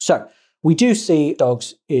alarm. So we do see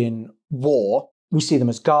dogs in war. We see them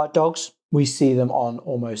as guard dogs. We see them on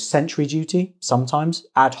almost sentry duty, sometimes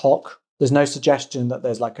ad hoc. There's no suggestion that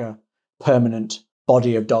there's like a permanent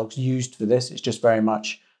body of dogs used for this. It's just very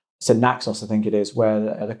much, it's a Naxos, I think it is, where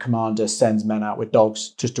the commander sends men out with dogs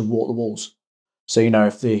just to walk the walls. So, if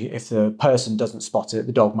the person doesn't spot it,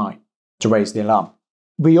 the dog might, to raise the alarm.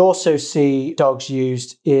 We also see dogs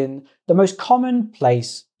used in the most common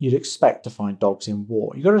place you'd expect to find dogs in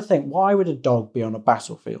war. You've got to think, why would a dog be on a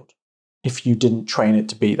battlefield if you didn't train it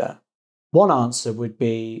to be there? One answer would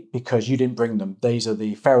be because you didn't bring them. These are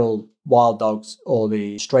the feral wild dogs or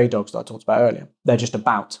the stray dogs that I talked about earlier. They're just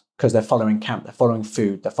about because they're following camp, they're following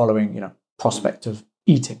food, they're following, prospect of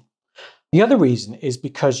eating. The other reason is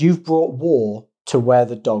because you've brought war to where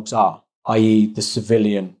the dogs are, i.e. the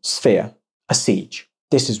civilian sphere, a siege.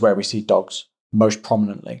 This is where we see dogs most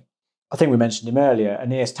prominently. I think we mentioned him earlier,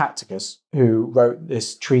 Aeneas Tacticus, who wrote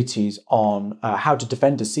this treatise on how to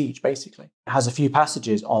defend a siege, basically. It has a few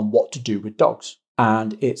passages on what to do with dogs,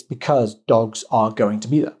 and it's because dogs are going to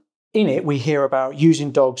be there. In it, we hear about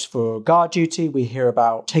using dogs for guard duty. We hear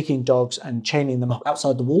about taking dogs and chaining them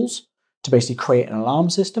outside the walls to basically create an alarm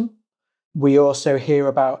system. We also hear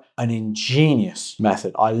about an ingenious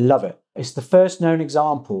method. I love it. It's the first known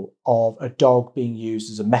example of a dog being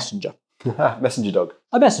used as a messenger. Messenger dog.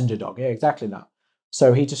 A messenger dog, yeah, exactly that.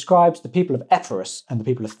 So he describes the people of Epirus and the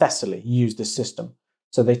people of Thessaly use this system.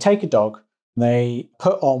 So they take a dog, they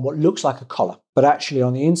put on what looks like a collar, but actually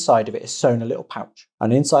on the inside of it is sewn a little pouch.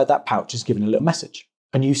 And inside that pouch is given a little message.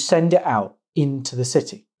 And you send it out into the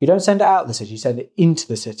city. You don't send it out of the city, you send it into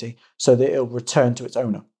the city so that it'll return to its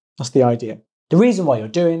owner. That's the idea. The reason why you're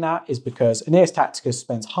doing that is because Aeneas Tacticus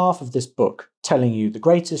spends half of this book telling you the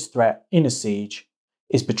greatest threat in a siege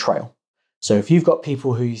is betrayal. So if you've got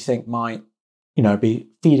people who you think might, be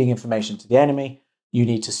feeding information to the enemy, you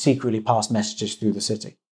need to secretly pass messages through the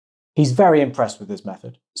city. He's very impressed with this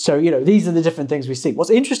method. So, these are the different things we see. What's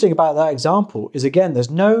interesting about that example is, again, there's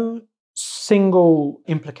no single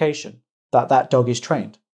implication that that dog is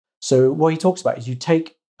trained. So what he talks about is you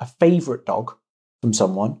take a favorite dog from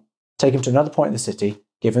someone, take him to another point in the city,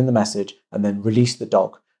 give him the message, and then release the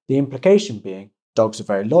dog. The implication being dogs are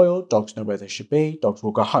very loyal, dogs know where they should be, dogs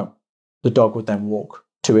will go home. The dog would then walk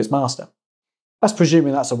to its master. That's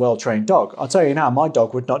presuming that's a well-trained dog. I'll tell you now, my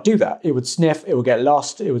dog would not do that. It would sniff, it would get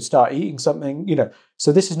lost, it would start eating something,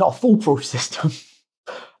 So this is not a foolproof system.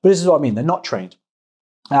 But this is what I mean, they're not trained.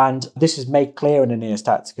 And this is made clear in Aeneas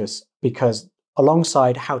Tacticus because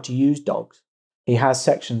alongside how to use dogs, he has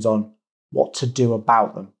sections on what to do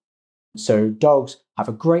about them. So dogs have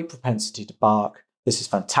a great propensity to bark. This is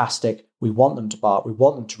fantastic. We want them to bark. We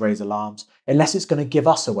want them to raise alarms, unless it's going to give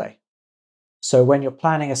us away. So when you're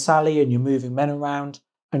planning a sally and you're moving men around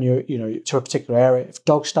and you're to a particular area, if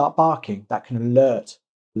dogs start barking, that can alert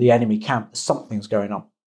the enemy camp that something's going on.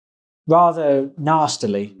 Rather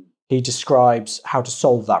nastily, he describes how to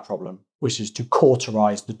solve that problem, which is to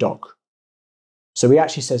cauterize the dog. So he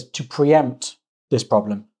actually says to preempt this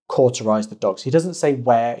problem, cauterize the dogs. He doesn't say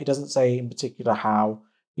where, he doesn't say in particular how,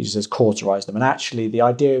 he just says cauterize them. And actually the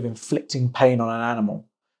idea of inflicting pain on an animal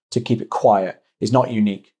to keep it quiet is not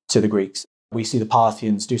unique to the Greeks. We see the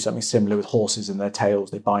Parthians do something similar with horses and their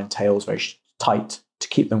tails. They bind tails very tight to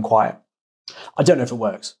keep them quiet. I don't know if it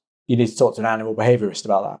works. You need to talk to an animal behaviorist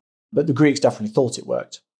about that. But the Greeks definitely thought it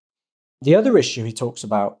worked. The other issue he talks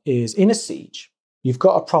about is in a siege, you've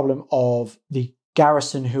got a problem of the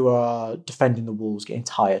garrison who are defending the walls getting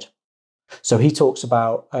tired. So he talks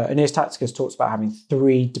about, Aeneas Tacticus talks about having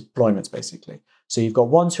 3 deployments, basically. So you've got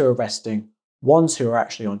ones who are resting, ones who are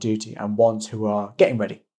actually on duty, and ones who are getting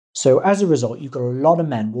ready. So as a result, you've got a lot of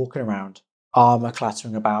men walking around, armour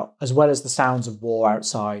clattering about, as well as the sounds of war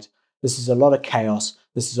outside. This is a lot of chaos.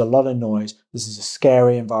 This is a lot of noise. This is a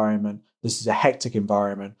scary environment. This is a hectic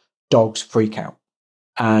environment. Dogs freak out.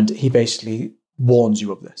 And he basically warns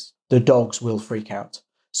you of this. The dogs will freak out.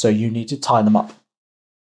 So you need to tie them up.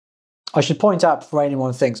 I should point out before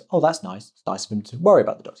anyone thinks, oh, that's nice. It's nice of him to worry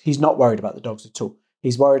about the dogs. He's not worried about the dogs at all.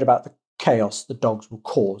 He's worried about the chaos the dogs will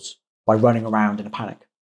cause by running around in a panic.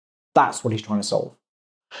 That's what he's trying to solve.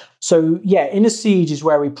 So yeah, in a siege is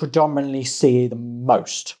where we predominantly see them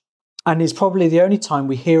most. And is probably the only time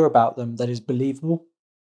we hear about them that is believable.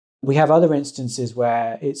 We have other instances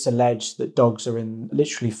where it's alleged that dogs are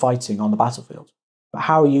literally fighting on the battlefield. But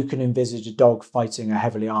how you can envisage a dog fighting a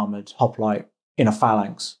heavily armoured hoplite in a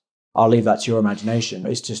phalanx, I'll leave that to your imagination.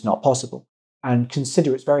 It's just not possible. And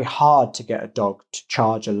consider it's very hard to get a dog to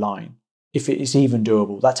charge a line. If it is even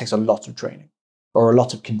doable, that takes a lot of training, or a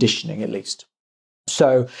lot of conditioning at least.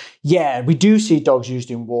 So yeah, we do see dogs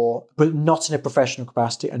used in war, but not in a professional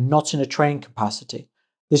capacity and not in a trained capacity.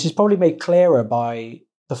 This is probably made clearer by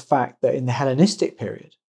the fact that in the Hellenistic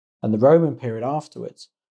period and the Roman period afterwards,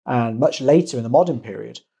 and much later in the modern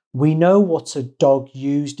period, we know what a dog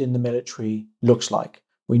used in the military looks like.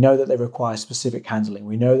 We know that they require specific handling.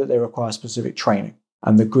 We know that they require specific training.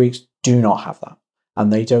 And the Greeks do not have that.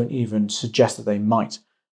 And they don't even suggest that they might.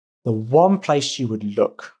 The one place you would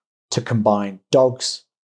look to combine dogs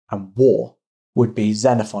and war would be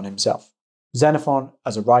Xenophon himself. Xenophon,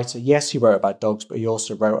 as a writer, yes, he wrote about dogs, but he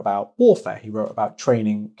also wrote about warfare. He wrote about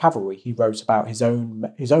training cavalry. He wrote about his own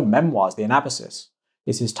memoirs, the Anabasis.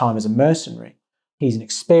 It's his time as a mercenary. He's an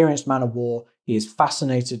experienced man of war. He is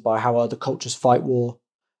fascinated by how other cultures fight war,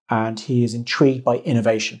 and he is intrigued by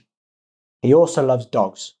innovation. He also loves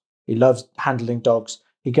dogs. He loves handling dogs.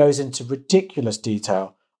 He goes into ridiculous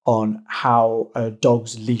detail on how a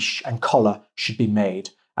dog's leash and collar should be made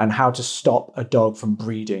and how to stop a dog from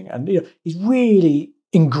breeding. And he's really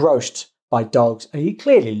engrossed by dogs. And he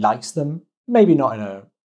clearly likes them, maybe not in an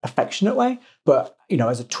affectionate way, but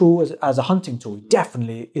as a tool, as a hunting tool, he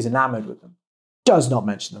definitely is enamored with them. Does not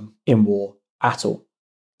mention them in war at all.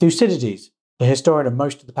 Thucydides, the historian of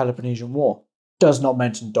most of the Peloponnesian War, does not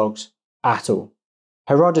mention dogs at all.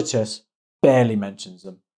 Herodotus barely mentions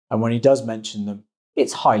them. And when he does mention them,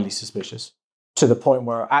 it's highly suspicious, to the point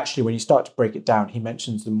where actually when you start to break it down, he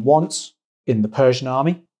mentions them once in the Persian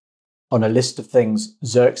army on a list of things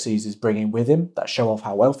Xerxes is bringing with him that show off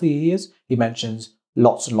how wealthy he is. He mentions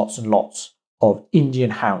lots and lots and lots of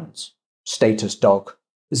Indian hounds, status dog.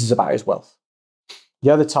 This is about his wealth.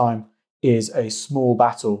 The other time is a small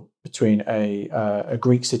battle between a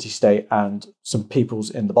Greek city-state and some peoples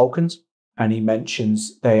in the Balkans. And he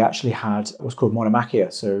mentions they actually had what's called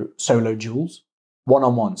monomachia, so solo duels,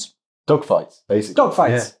 one-on-ones. Dogfights, basically.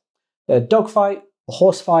 Dogfights. Yeah. A dogfight, a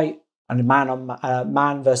horse fight, and a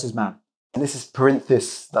man versus man. And this is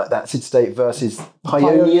Perinthus, that city-state versus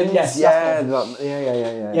Paeonians? Yes. Yeah,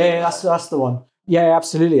 that's the one. Yeah,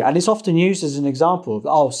 absolutely. And it's often used as an example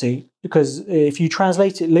of, because if you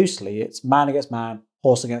translate it loosely, it's man against man,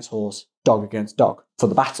 horse against horse, dog against dog for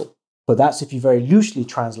the battle. But that's if you very loosely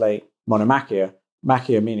translate monomachia,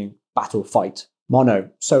 machia meaning battle, fight, mono,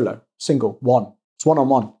 solo, single, one. It's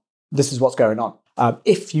one-on-one. This is what's going on.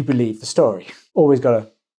 If you believe the story, always got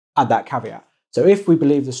to add that caveat. So if we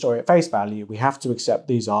believe the story at face value, we have to accept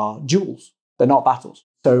these are duels. They're not battles.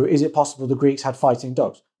 So is it possible the Greeks had fighting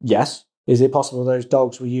dogs? Yes. Is it possible those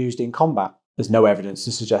dogs were used in combat? There's no evidence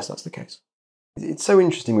to suggest that's the case. It's so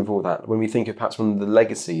interesting with all that. When we think of perhaps one of the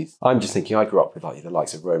legacies, I'm just thinking I grew up with the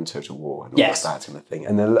likes of Rome Total War and all that kind of thing.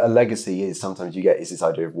 And a legacy is sometimes you get is this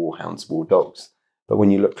idea of warhounds, war dogs. But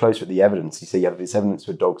when you look closer at the evidence, you see you have this evidence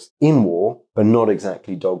for dogs in war, but not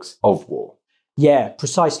exactly dogs of war. Yeah,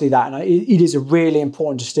 precisely that. And it is a really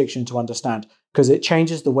important distinction to understand because it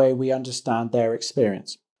changes the way we understand their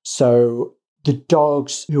experience. So the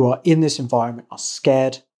dogs who are in this environment are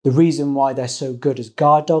scared. The reason why they're so good as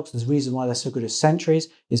guard dogs, the reason why they're so good as sentries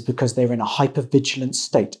is because they're in a hypervigilant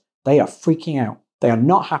state. They are freaking out. They are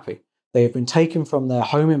not happy. They have been taken from their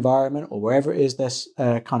home environment or wherever it is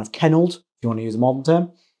they're kind of kennelled, if you want to use a modern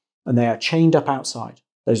term, and they are chained up outside.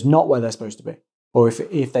 That is not where they're supposed to be. Or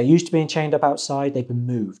if they're used to being chained up outside, they've been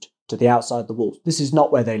moved to the outside the walls. This is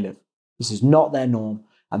not where they live. This is not their norm.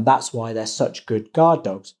 And that's why they're such good guard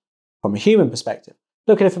dogs. From a human perspective,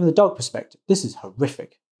 look at it from the dog perspective. This is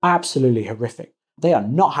horrific. Absolutely horrific. They are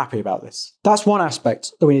not happy about this. That's one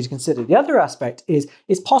aspect that we need to consider. The other aspect is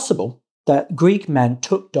it's possible that Greek men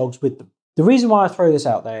took dogs with them. The reason why I throw this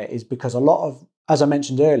out there is because a lot of, as I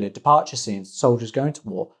mentioned earlier, departure scenes, soldiers going to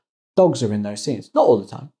war, dogs are in those scenes. Not all the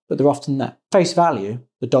time, but they're often there. Face value,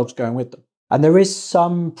 the dog's going with them. And there is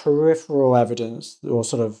some peripheral evidence or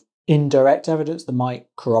sort of indirect evidence that might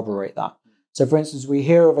corroborate that. So, for instance, we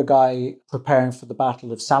hear of a guy preparing for the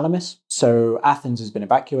Battle of Salamis. So Athens has been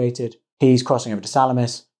evacuated. He's crossing over to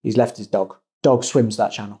Salamis. He's left his dog. Dog swims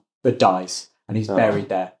that channel, but dies, and he's buried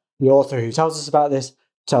there. The author who tells us about this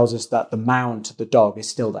tells us that the mound to the dog is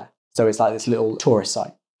still there. So it's like this little tourist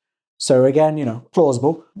site. So again,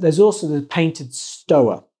 plausible. There's also the Painted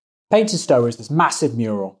Stoa. Painted Stoa is this massive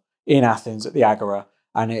mural in Athens at the Agora.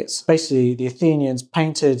 And it's basically the Athenians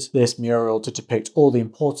painted this mural to depict all the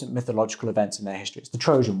important mythological events in their history. It's the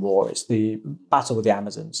Trojan War, it's the battle with the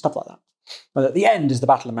Amazons, stuff like that. But at the end is the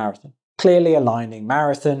Battle of Marathon, clearly aligning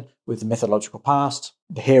Marathon with the mythological past,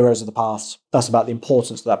 the heroes of the past. That's about the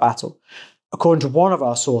importance of that battle. According to one of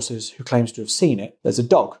our sources who claims to have seen it, there's a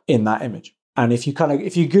dog in that image. And if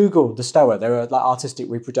you Google the Stoa, there are like artistic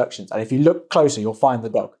reproductions. And if you look closer, you'll find the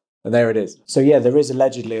dog. And there it is. So yeah, there is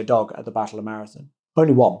allegedly a dog at the Battle of Marathon.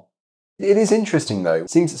 Only one. It is interesting, though. It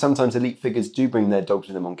seems that sometimes elite figures do bring their dogs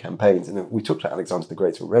with them on campaigns. And we talked about Alexander the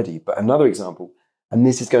Great already, but another example, and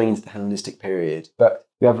this is going into the Hellenistic period, but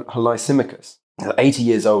we have Lysimachus. He's 80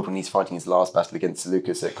 years old when he's fighting his last battle against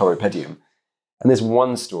Seleucus at Coropedium. And there's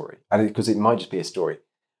one story, and because it might just be a story,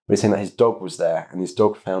 but it's saying that his dog was there, and his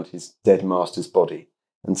dog found his dead master's body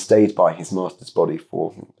and stayed by his master's body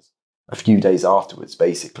for a few days afterwards,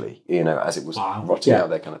 basically, as it was rotting out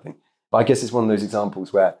there kind of thing. But I guess it's one of those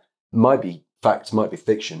examples where it might be fact, might be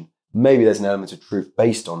fiction. Maybe there's an element of truth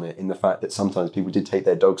based on it in the fact that sometimes people did take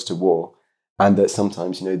their dogs to war and that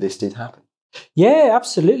sometimes, this did happen. Yeah,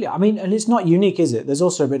 absolutely. I mean, and it's not unique, is it? There's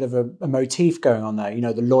also a bit of a motif going on there.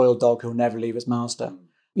 The loyal dog who'll never leave its master.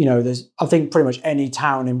 I think pretty much any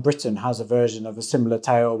town in Britain has a version of a similar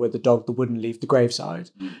tale with the dog that wouldn't leave the graveside.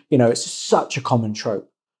 It's such a common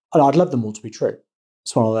trope. And I'd love them all to be true.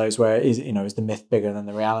 It's one of those where is the myth bigger than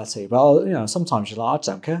the reality? But sometimes you're like, I just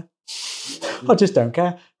don't care. I just don't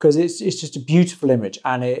care because it's just a beautiful image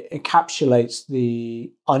and it encapsulates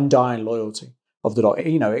the undying loyalty of the dog.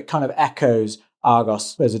 It kind of echoes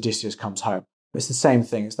Argos as Odysseus comes home. It's the same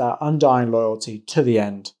thing. It's that undying loyalty to the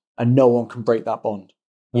end, and no one can break that bond.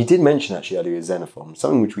 You did mention actually earlier Xenophon,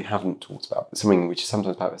 something which we haven't talked about, but something which is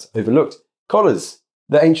sometimes perhaps overlooked. Collars.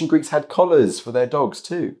 The ancient Greeks had collars for their dogs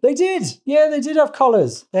too. They did. Yeah, they did have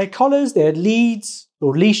collars. They had collars, they had leads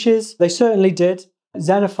or leashes. They certainly did.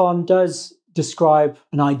 Xenophon does describe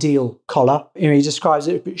an ideal collar. He describes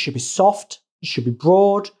it should be soft, it should be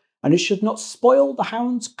broad, and it should not spoil the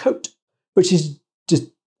hound's coat, which is just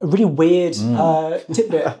a really weird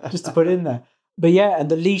tidbit just to put in there. But yeah,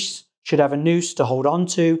 and the leash should have a noose to hold on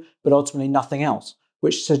to, but ultimately nothing else,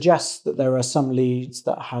 which suggests that there are some leads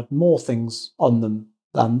that had more things on them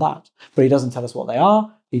than that. But he doesn't tell us what they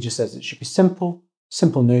are. He just says it should be simple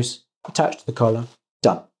noose, attached to the collar,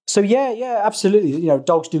 done. So yeah, absolutely.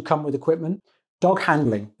 Dogs do come with equipment. Dog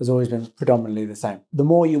handling has always been predominantly the same. The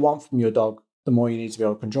more you want from your dog, the more you need to be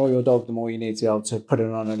able to control your dog, the more you need to be able to put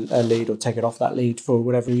it on a lead or take it off that lead for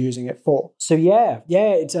whatever you're using it for. So yeah,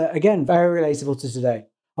 it's again, very relatable to today.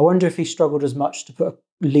 I wonder if he struggled as much to put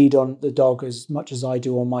a lead on the dog as much as I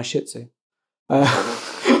do on my Shih Tzu.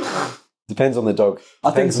 Depends on the dog.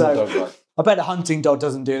 I think so. I bet a hunting dog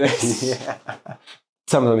doesn't do this. Yeah.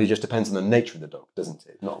 Sometimes it just depends on the nature of the dog, doesn't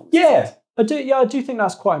it? Not always. Yeah. I do think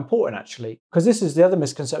that's quite important actually, because this is the other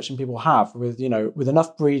misconception people have with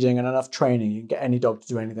enough breeding and enough training, you can get any dog to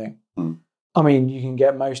do anything. I mean, you can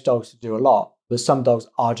get most dogs to do a lot, but some dogs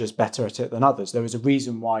are just better at it than others. There is a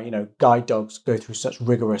reason why, guide dogs go through such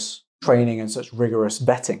rigorous training and such rigorous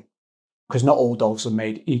vetting, because not all dogs are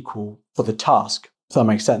made equal for the task, if that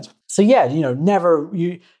makes sense. So yeah, doesn't matter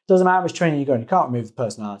how much training you go on, you can't remove the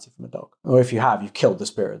personality from a dog. Or if you have, you've killed the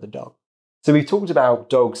spirit of the dog. So we've talked about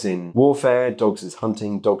dogs in warfare, dogs as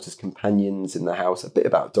hunting, dogs as companions in the house, a bit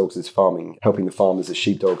about dogs as farming, helping the farmers as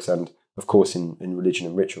sheepdogs, and of course in religion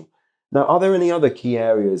and ritual. Now, are there any other key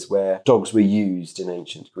areas where dogs were used in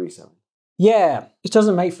ancient Greece? Yeah, it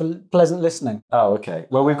doesn't make for pleasant listening. Oh, okay.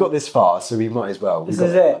 Well, we've got this far, so we might as well. This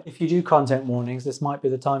is it. If you do content warnings, this might be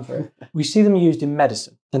the time for it. We see them used in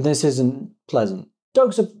medicine, and this isn't pleasant.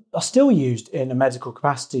 Dogs are still used in a medical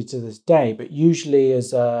capacity to this day, but usually as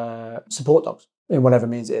support dogs in whatever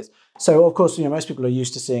means it is. So, of course, most people are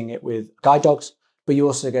used to seeing it with guide dogs, but you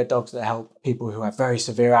also get dogs that help people who have very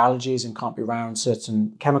severe allergies and can't be around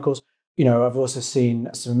certain chemicals. I've also seen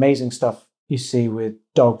some amazing stuff you see with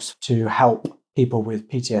dogs to help people with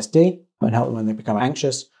PTSD and help them when they become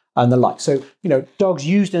anxious and the like. So, dogs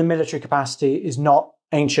used in a military capacity is not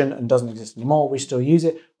ancient and doesn't exist anymore. We still use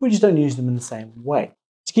it. We just don't use them in the same way.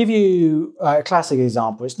 To give you a classic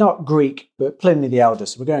example, it's not Greek, but Pliny the Elder.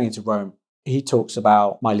 So we're going into Rome. He talks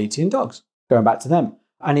about Milesian dogs, going back to them.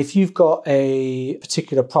 And if you've got a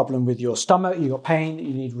particular problem with your stomach, you've got pain that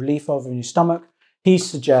you need relief of in your stomach, he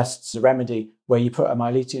suggests a remedy where you put a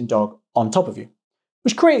Milesian dog on top of you,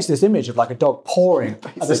 which creates this image of like a dog pouring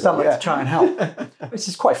at the stomach to try and help. Which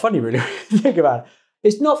is quite funny, really, when you think about it.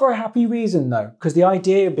 It's not for a happy reason, though, because the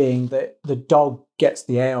idea being that the dog gets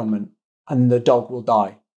the ailment and the dog will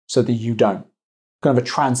die so that you don't. Kind of a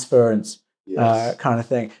transference kind of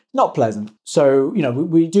thing. Not pleasant. So,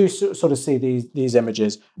 we do sort of see these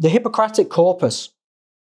images. The Hippocratic Corpus,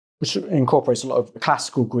 which incorporates a lot of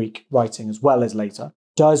classical Greek writing as well as later,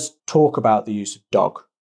 does talk about the use of dog.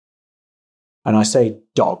 And I say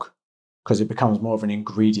dog because it becomes more of an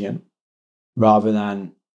ingredient rather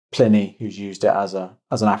than Pliny, who's used it as an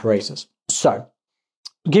apparatus. So,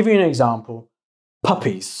 to give you an example,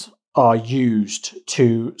 puppies are used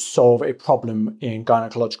to solve a problem in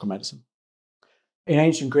gynecological medicine. In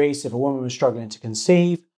ancient Greece, if a woman was struggling to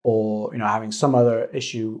conceive or having some other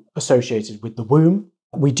issue associated with the womb,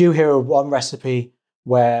 we do hear of one recipe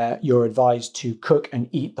where you're advised to cook and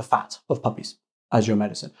eat the fat of puppies as your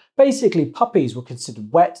medicine. Basically, puppies were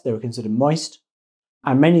considered wet, they were considered moist,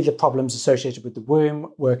 and many of the problems associated with the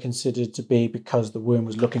womb were considered to be because the womb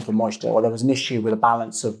was looking for moisture, or there was an issue with a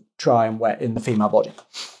balance of dry and wet in the female body.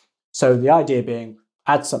 So the idea being,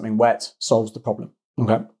 add something wet, solves the problem.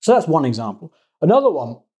 Okay, so that's one example. Another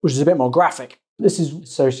one, which is a bit more graphic, this is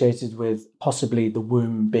associated with possibly the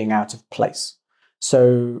womb being out of place.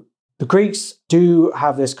 So the Greeks do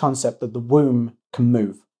have this concept that the womb can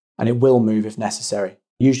move, and it will move if necessary,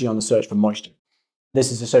 usually on the search for moisture.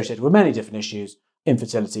 This is associated with many different issues,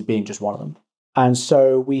 infertility being just one of them. And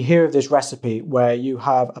so we hear of this recipe where you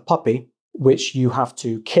have a puppy, which you have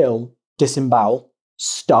to kill, disembowel,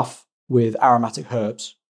 stuff with aromatic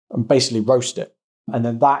herbs, and basically roast it. And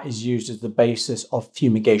then that is used as the basis of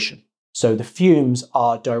fumigation. So the fumes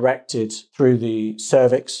are directed through the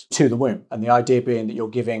cervix to the womb. And the idea being that you're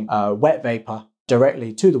giving wet vapor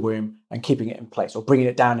directly to the womb and keeping it in place, or bringing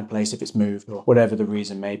it down in place if it's moved, or whatever the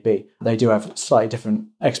reason may be. They do have slightly different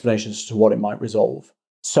explanations to what it might resolve.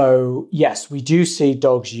 So yes, we do see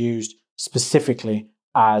dogs used specifically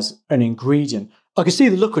as an ingredient. I can see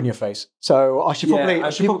the look on your face, so I should probably...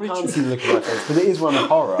 People can't see the look on my face, but it is one of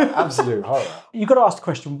horror, absolute horror. You've got to ask the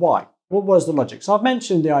question, why? What was the logic? So I've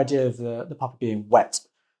mentioned the idea of the puppy being wet.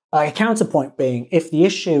 A counterpoint being, if the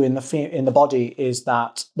issue in the body is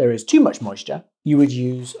that there is too much moisture, you would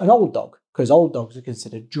use an old dog, because old dogs are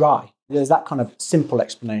considered dry. There's that kind of simple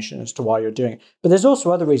explanation as to why you're doing it. But there's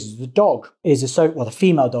also other reasons. The dog is the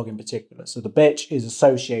female dog in particular, so the bitch is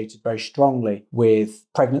associated very strongly with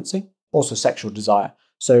pregnancy, also sexual desire.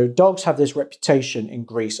 So dogs have this reputation in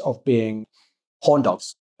Greece of being horn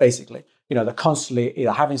dogs, basically. They're constantly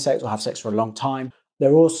either having sex or have sex for a long time.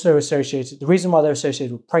 They're also associated, the reason why they're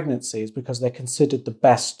associated with pregnancy is because they're considered the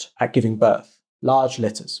best at giving birth. Large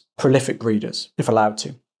litters, prolific breeders, if allowed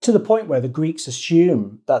to the point where the Greeks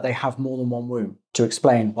assume that they have more than one womb to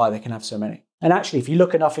explain why they can have so many. And actually, if you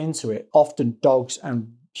look enough into it, often dogs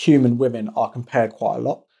and human women are compared quite a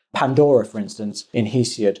lot. Pandora, for instance, in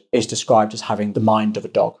Hesiod, is described as having the mind of a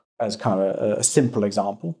dog, as kind of a simple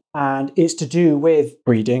example. And it's to do with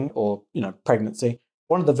breeding or, pregnancy.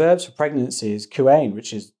 One of the verbs for pregnancy is kuein,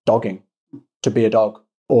 which is dogging, to be a dog,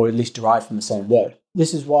 or at least derived from the same word.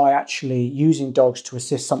 This is why actually using dogs to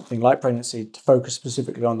assist something like pregnancy, to focus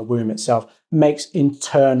specifically on the womb itself, makes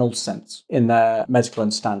internal sense in their medical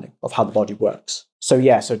understanding of how the body works. So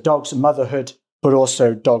dogs and motherhood, but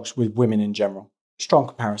also dogs with women in general. Strong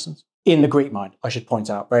comparisons. In the Greek mind, I should point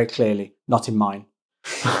out very clearly, not in mine.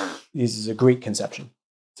 This is a Greek conception.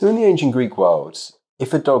 So in the ancient Greek world,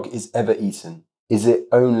 if a dog is ever eaten, is it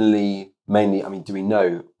only mainly, do we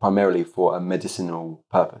know, primarily for a medicinal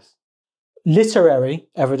purpose? Literary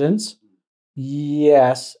evidence,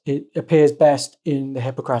 yes, it appears best in the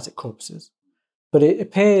Hippocratic corpuses. But it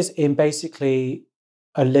appears in basically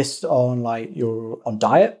a list on on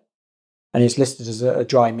diet, and it's listed as a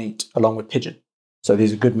dry meat along with pigeon. So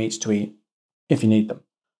these are good meats to eat if you need them.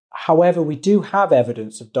 However, we do have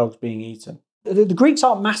evidence of dogs being eaten. The Greeks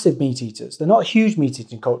aren't massive meat eaters. They're not a huge meat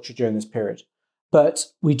eating culture during this period. But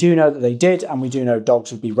we do know that they did, and we do know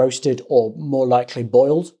dogs would be roasted or more likely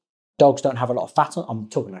boiled. Dogs don't have a lot of fat on. I'm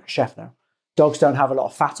talking like a chef now. Dogs don't have a lot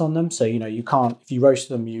of fat on them. So, you can't, if you roast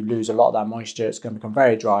them, you lose a lot of that moisture. It's going to become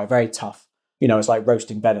very dry, very tough. It's like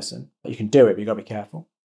roasting venison. You can do it, but you've got to be careful.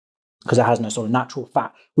 because it has no sort of natural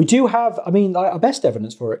fat. We do have, our best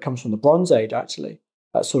evidence for it comes from the Bronze Age, actually.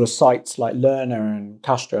 At sort of sites like Lerna and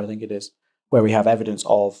Castro, I think it is, where we have evidence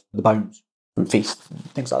of the bones from feasts and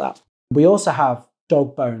things like that. We also have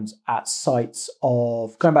dog bones at sites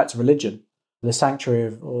of, going back to religion, the sanctuary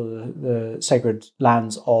of, or the sacred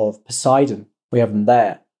lands of Poseidon. We have them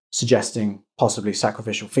there, suggesting possibly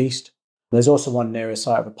sacrificial feast. There's also one near a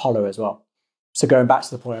site of Apollo as well. So going back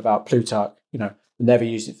to the point about Plutarch, never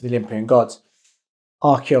used it for the Olympian gods.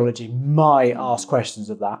 Archaeology might ask questions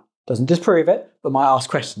of that. Doesn't disprove it, but might ask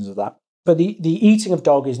questions of that. But the eating of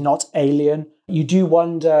dog is not alien. You do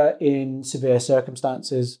wonder in severe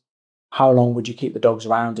circumstances, how long would you keep the dogs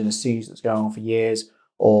around in a siege that's going on for years?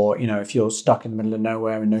 Or, if you're stuck in the middle of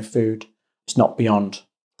nowhere and no food, it's not beyond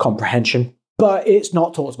comprehension. But it's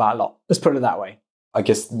not talked about a lot. Let's put it that way. I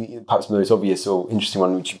guess perhaps the most obvious or interesting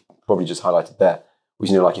one, which you probably just highlighted there,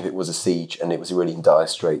 was, like if it was a siege and it was really in dire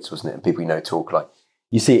straits, wasn't it? And people, talk like,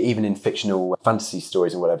 you see it even in fictional fantasy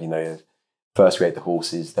stories and whatever, first we ate the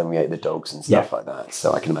horses, then we ate the dogs and stuff like that.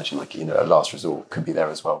 So I can imagine a last resort could be there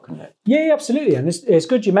as well, couldn't it? Yeah, absolutely. And it's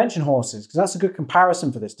good you mention horses, because that's a good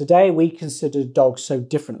comparison for this. Today, we consider dogs so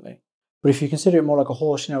differently. But if you consider it more like a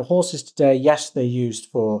horse, horses today, yes, they're used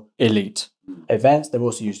for elite events. They're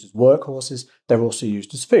also used as workhorses. They're also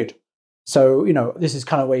used as food. So, this is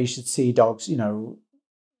kind of where you should see dogs,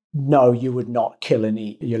 no, you would not kill and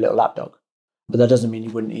eat your little lap dog. But that doesn't mean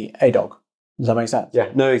you wouldn't eat a dog. Does that make sense?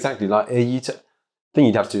 Yeah, no, exactly. Like I think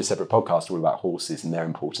you'd have to do a separate podcast all about horses and their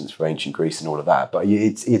importance for ancient Greece and all of that. But as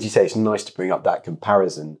you say, it's nice to bring up that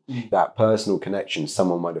comparison, that personal connection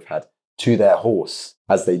someone might have had to their horse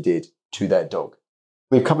as they did to their dog.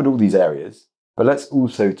 We've covered all these areas, but let's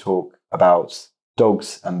also talk about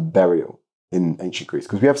dogs and burial in ancient Greece,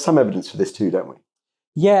 because we have some evidence for this too, don't we?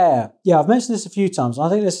 Yeah, I've mentioned this a few times. And I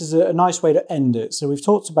think this is a nice way to end it. So we've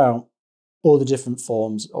talked about all the different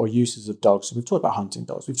forms or uses of dogs. So we've talked about hunting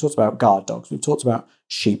dogs, we've talked about guard dogs, we've talked about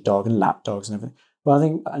sheepdog and lap dogs and everything. But I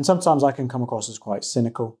think, and sometimes I can come across as quite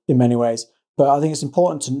cynical in many ways, but I think it's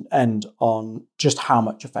important to end on just how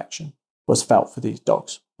much affection was felt for these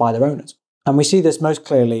dogs by their owners. And we see this most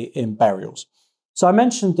clearly in burials. So I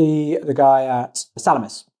mentioned the guy at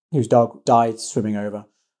Salamis, whose dog died swimming over,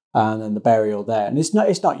 and then the burial there. And it's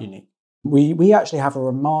not unique. We actually have a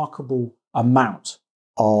remarkable amount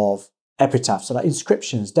of epitaphs, so like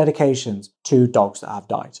inscriptions, dedications to dogs that have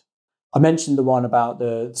died. I mentioned the one about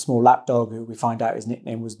the small lap dog who we find out his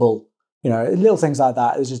nickname was Bull. Little things like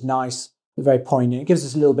that. It's just nice, very poignant. It gives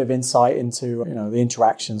us a little bit of insight into, the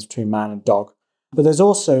interactions between man and dog. But there's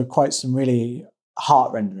also quite some really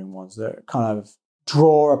heart-rendering ones that kind of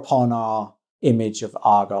draw upon our image of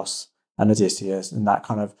Argos and Odysseus and that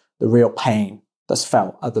kind of the real pain that's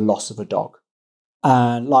felt at the loss of a dog.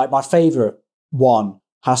 And like my favourite one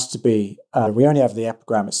has to be, we only have the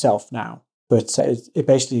epigram itself now, but it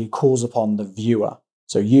basically calls upon the viewer.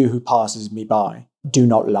 So you who passes me by, do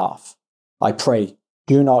not laugh. I pray,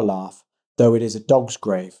 do not laugh, though it is a dog's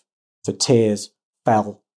grave, for tears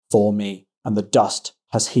fell for me, and the dust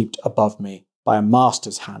has heaped above me by a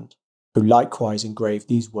master's hand, who likewise engraved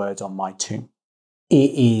these words on my tomb.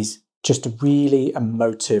 It is just a really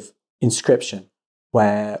emotive inscription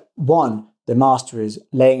where, one, the master is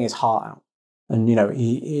laying his heart out. And,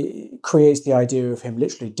 he creates the idea of him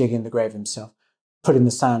literally digging the grave himself, putting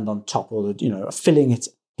the sand on top, or, filling it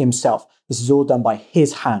himself. This is all done by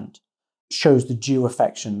his hand. Shows the due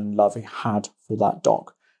affection and love he had for that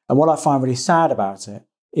dog. And what I find really sad about it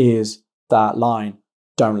is that line,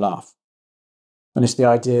 don't laugh. And it's the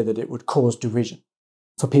idea that it would cause derision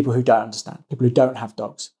for people who don't understand, people who don't have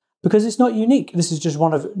dogs. Because it's not unique. This is just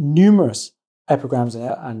one of numerous epigrams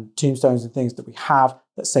and tombstones and things that we have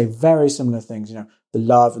that say very similar things, the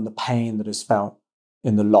love and the pain that is felt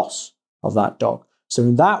in the loss of that dog. So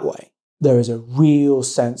in that way, there is a real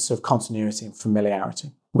sense of continuity and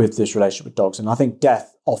familiarity with this relationship with dogs. And I think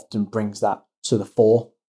death often brings that to the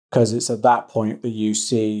fore, because it's at that point that you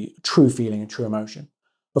see true feeling and true emotion.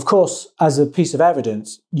 Of course, as a piece of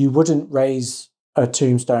evidence, you wouldn't raise a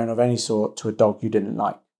tombstone of any sort to a dog you didn't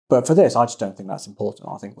like. But for this, I just don't think that's important.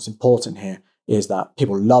 I think what's important here is that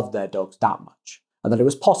people love their dogs that much, and that it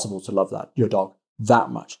was possible to love your dog that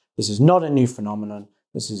much. This is not a new phenomenon.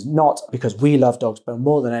 This is not because we love dogs, but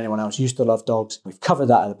more than anyone else used to love dogs. We've covered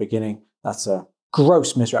that at the beginning. That's a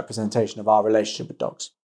gross misrepresentation of our relationship with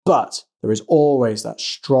dogs. But there is always that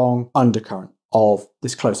strong undercurrent of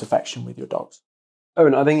this close affection with your dogs. Oh,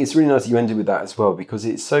 and I think it's really nice that you ended with that as well, because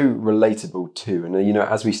it's so relatable too. And,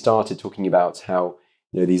 as we started talking about how,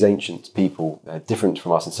 these ancient people, they're different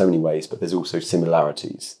from us in so many ways, but there's also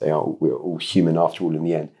similarities. We're all human after all in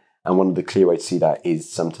the end. And one of the clear ways to see that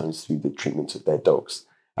is sometimes through the treatment of their dogs.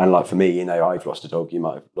 And like for me, you know, I've lost a dog. You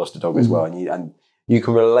might have lost a dog as well. And you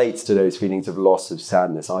can relate to those feelings of loss, of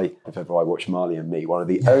sadness. If ever I watch Marley and Me, one of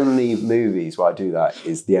the only movies where I do that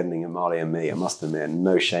is the ending of Marley and Me. I must admit,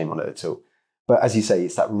 no shame on it at all. But as you say,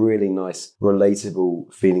 it's that really nice,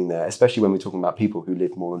 relatable feeling there, especially when we're talking about people who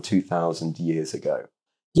lived more than 2,000 years ago.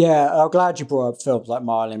 Yeah, I'm glad you brought up films like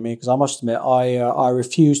Marley and Me, because I must admit, I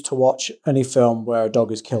refuse to watch any film where a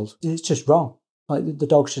dog is killed. It's just wrong. Like, the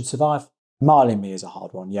dog should survive. Marley and Me is a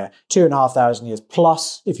hard one, yeah. 2,500 years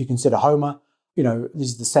plus, if you consider Homer. You know,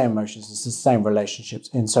 these are the same emotions, it's the same relationships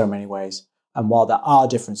in so many ways. And while there are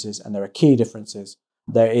differences, and there are key differences,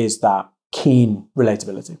 there is that keen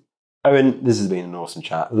relatability. Owen, this has been an awesome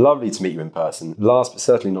chat. Lovely to meet you in person. Last but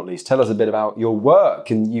certainly not least, tell us a bit about your work.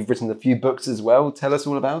 And you've written a few books as well. Tell us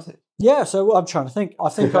all about it. Yeah, so I'm trying to think. I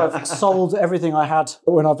think I've sold everything I had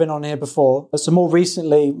when I've been on here before. So more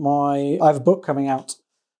recently, I have a book coming out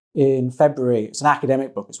in February. It's an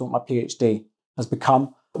academic book. It's what my PhD has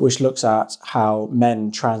become, which looks at how men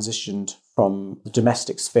transitioned from the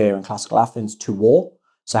domestic sphere in classical Athens to war.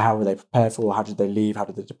 So how were they prepared for war? How did they leave? How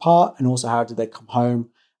did they depart? And also how did they come home?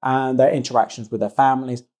 And their interactions with their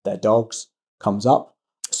families, their dogs, comes up.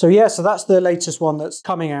 So yeah, so that's the latest one that's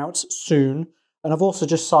coming out soon. And I've also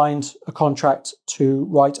just signed a contract to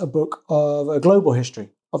write a book of a global history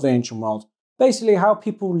of the ancient world. Basically how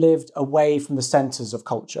people lived away from the centres of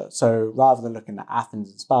culture. So rather than looking at Athens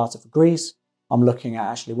and Sparta for Greece, I'm looking at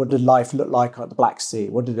actually what did life look like at the Black Sea?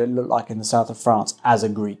 What did it look like in the south of France as a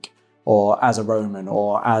Greek, or as a Roman,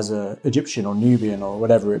 or as an Egyptian or Nubian, or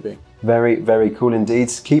whatever it be? Very, very cool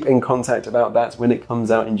indeed. Keep in contact about that when it comes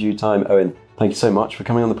out in due time. Owen, thank you so much for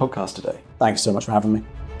coming on the podcast today. Thanks so much for having me.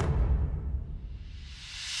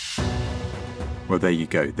 Well, there you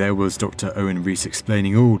go. There was Dr. Owen Rees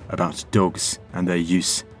explaining all about dogs and their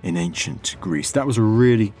use in ancient Greece. That was a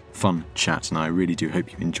really fun chat, and I really do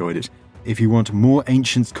hope you enjoyed it. If you want more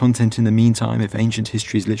ancient content in the meantime, if ancient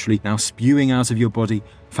history is literally now spewing out of your body,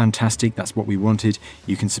 fantastic, that's what we wanted.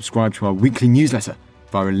 You can subscribe to our weekly newsletter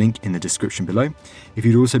via a link in the description below. If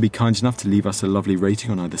you'd also be kind enough to leave us a lovely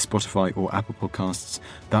rating on either Spotify or Apple Podcasts,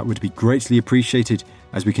 that would be greatly appreciated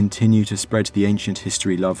as we continue to spread the ancient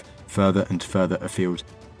history love further and further afield.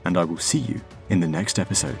 And I will see you in the next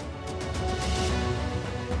episode.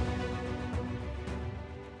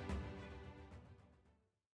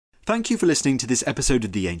 Thank you for listening to this episode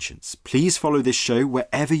of The Ancients. Please follow this show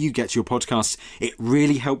wherever you get your podcasts. It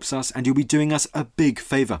really helps us and you'll be doing us a big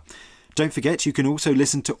favour. Don't forget, you can also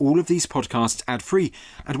listen to all of these podcasts ad-free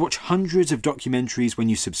and watch hundreds of documentaries when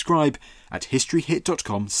you subscribe at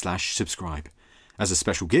historyhit.com/subscribe. As a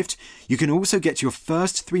special gift, you can also get your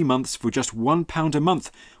first 3 months for just £1 a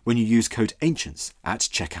month when you use code ANCIENTS at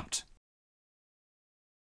checkout.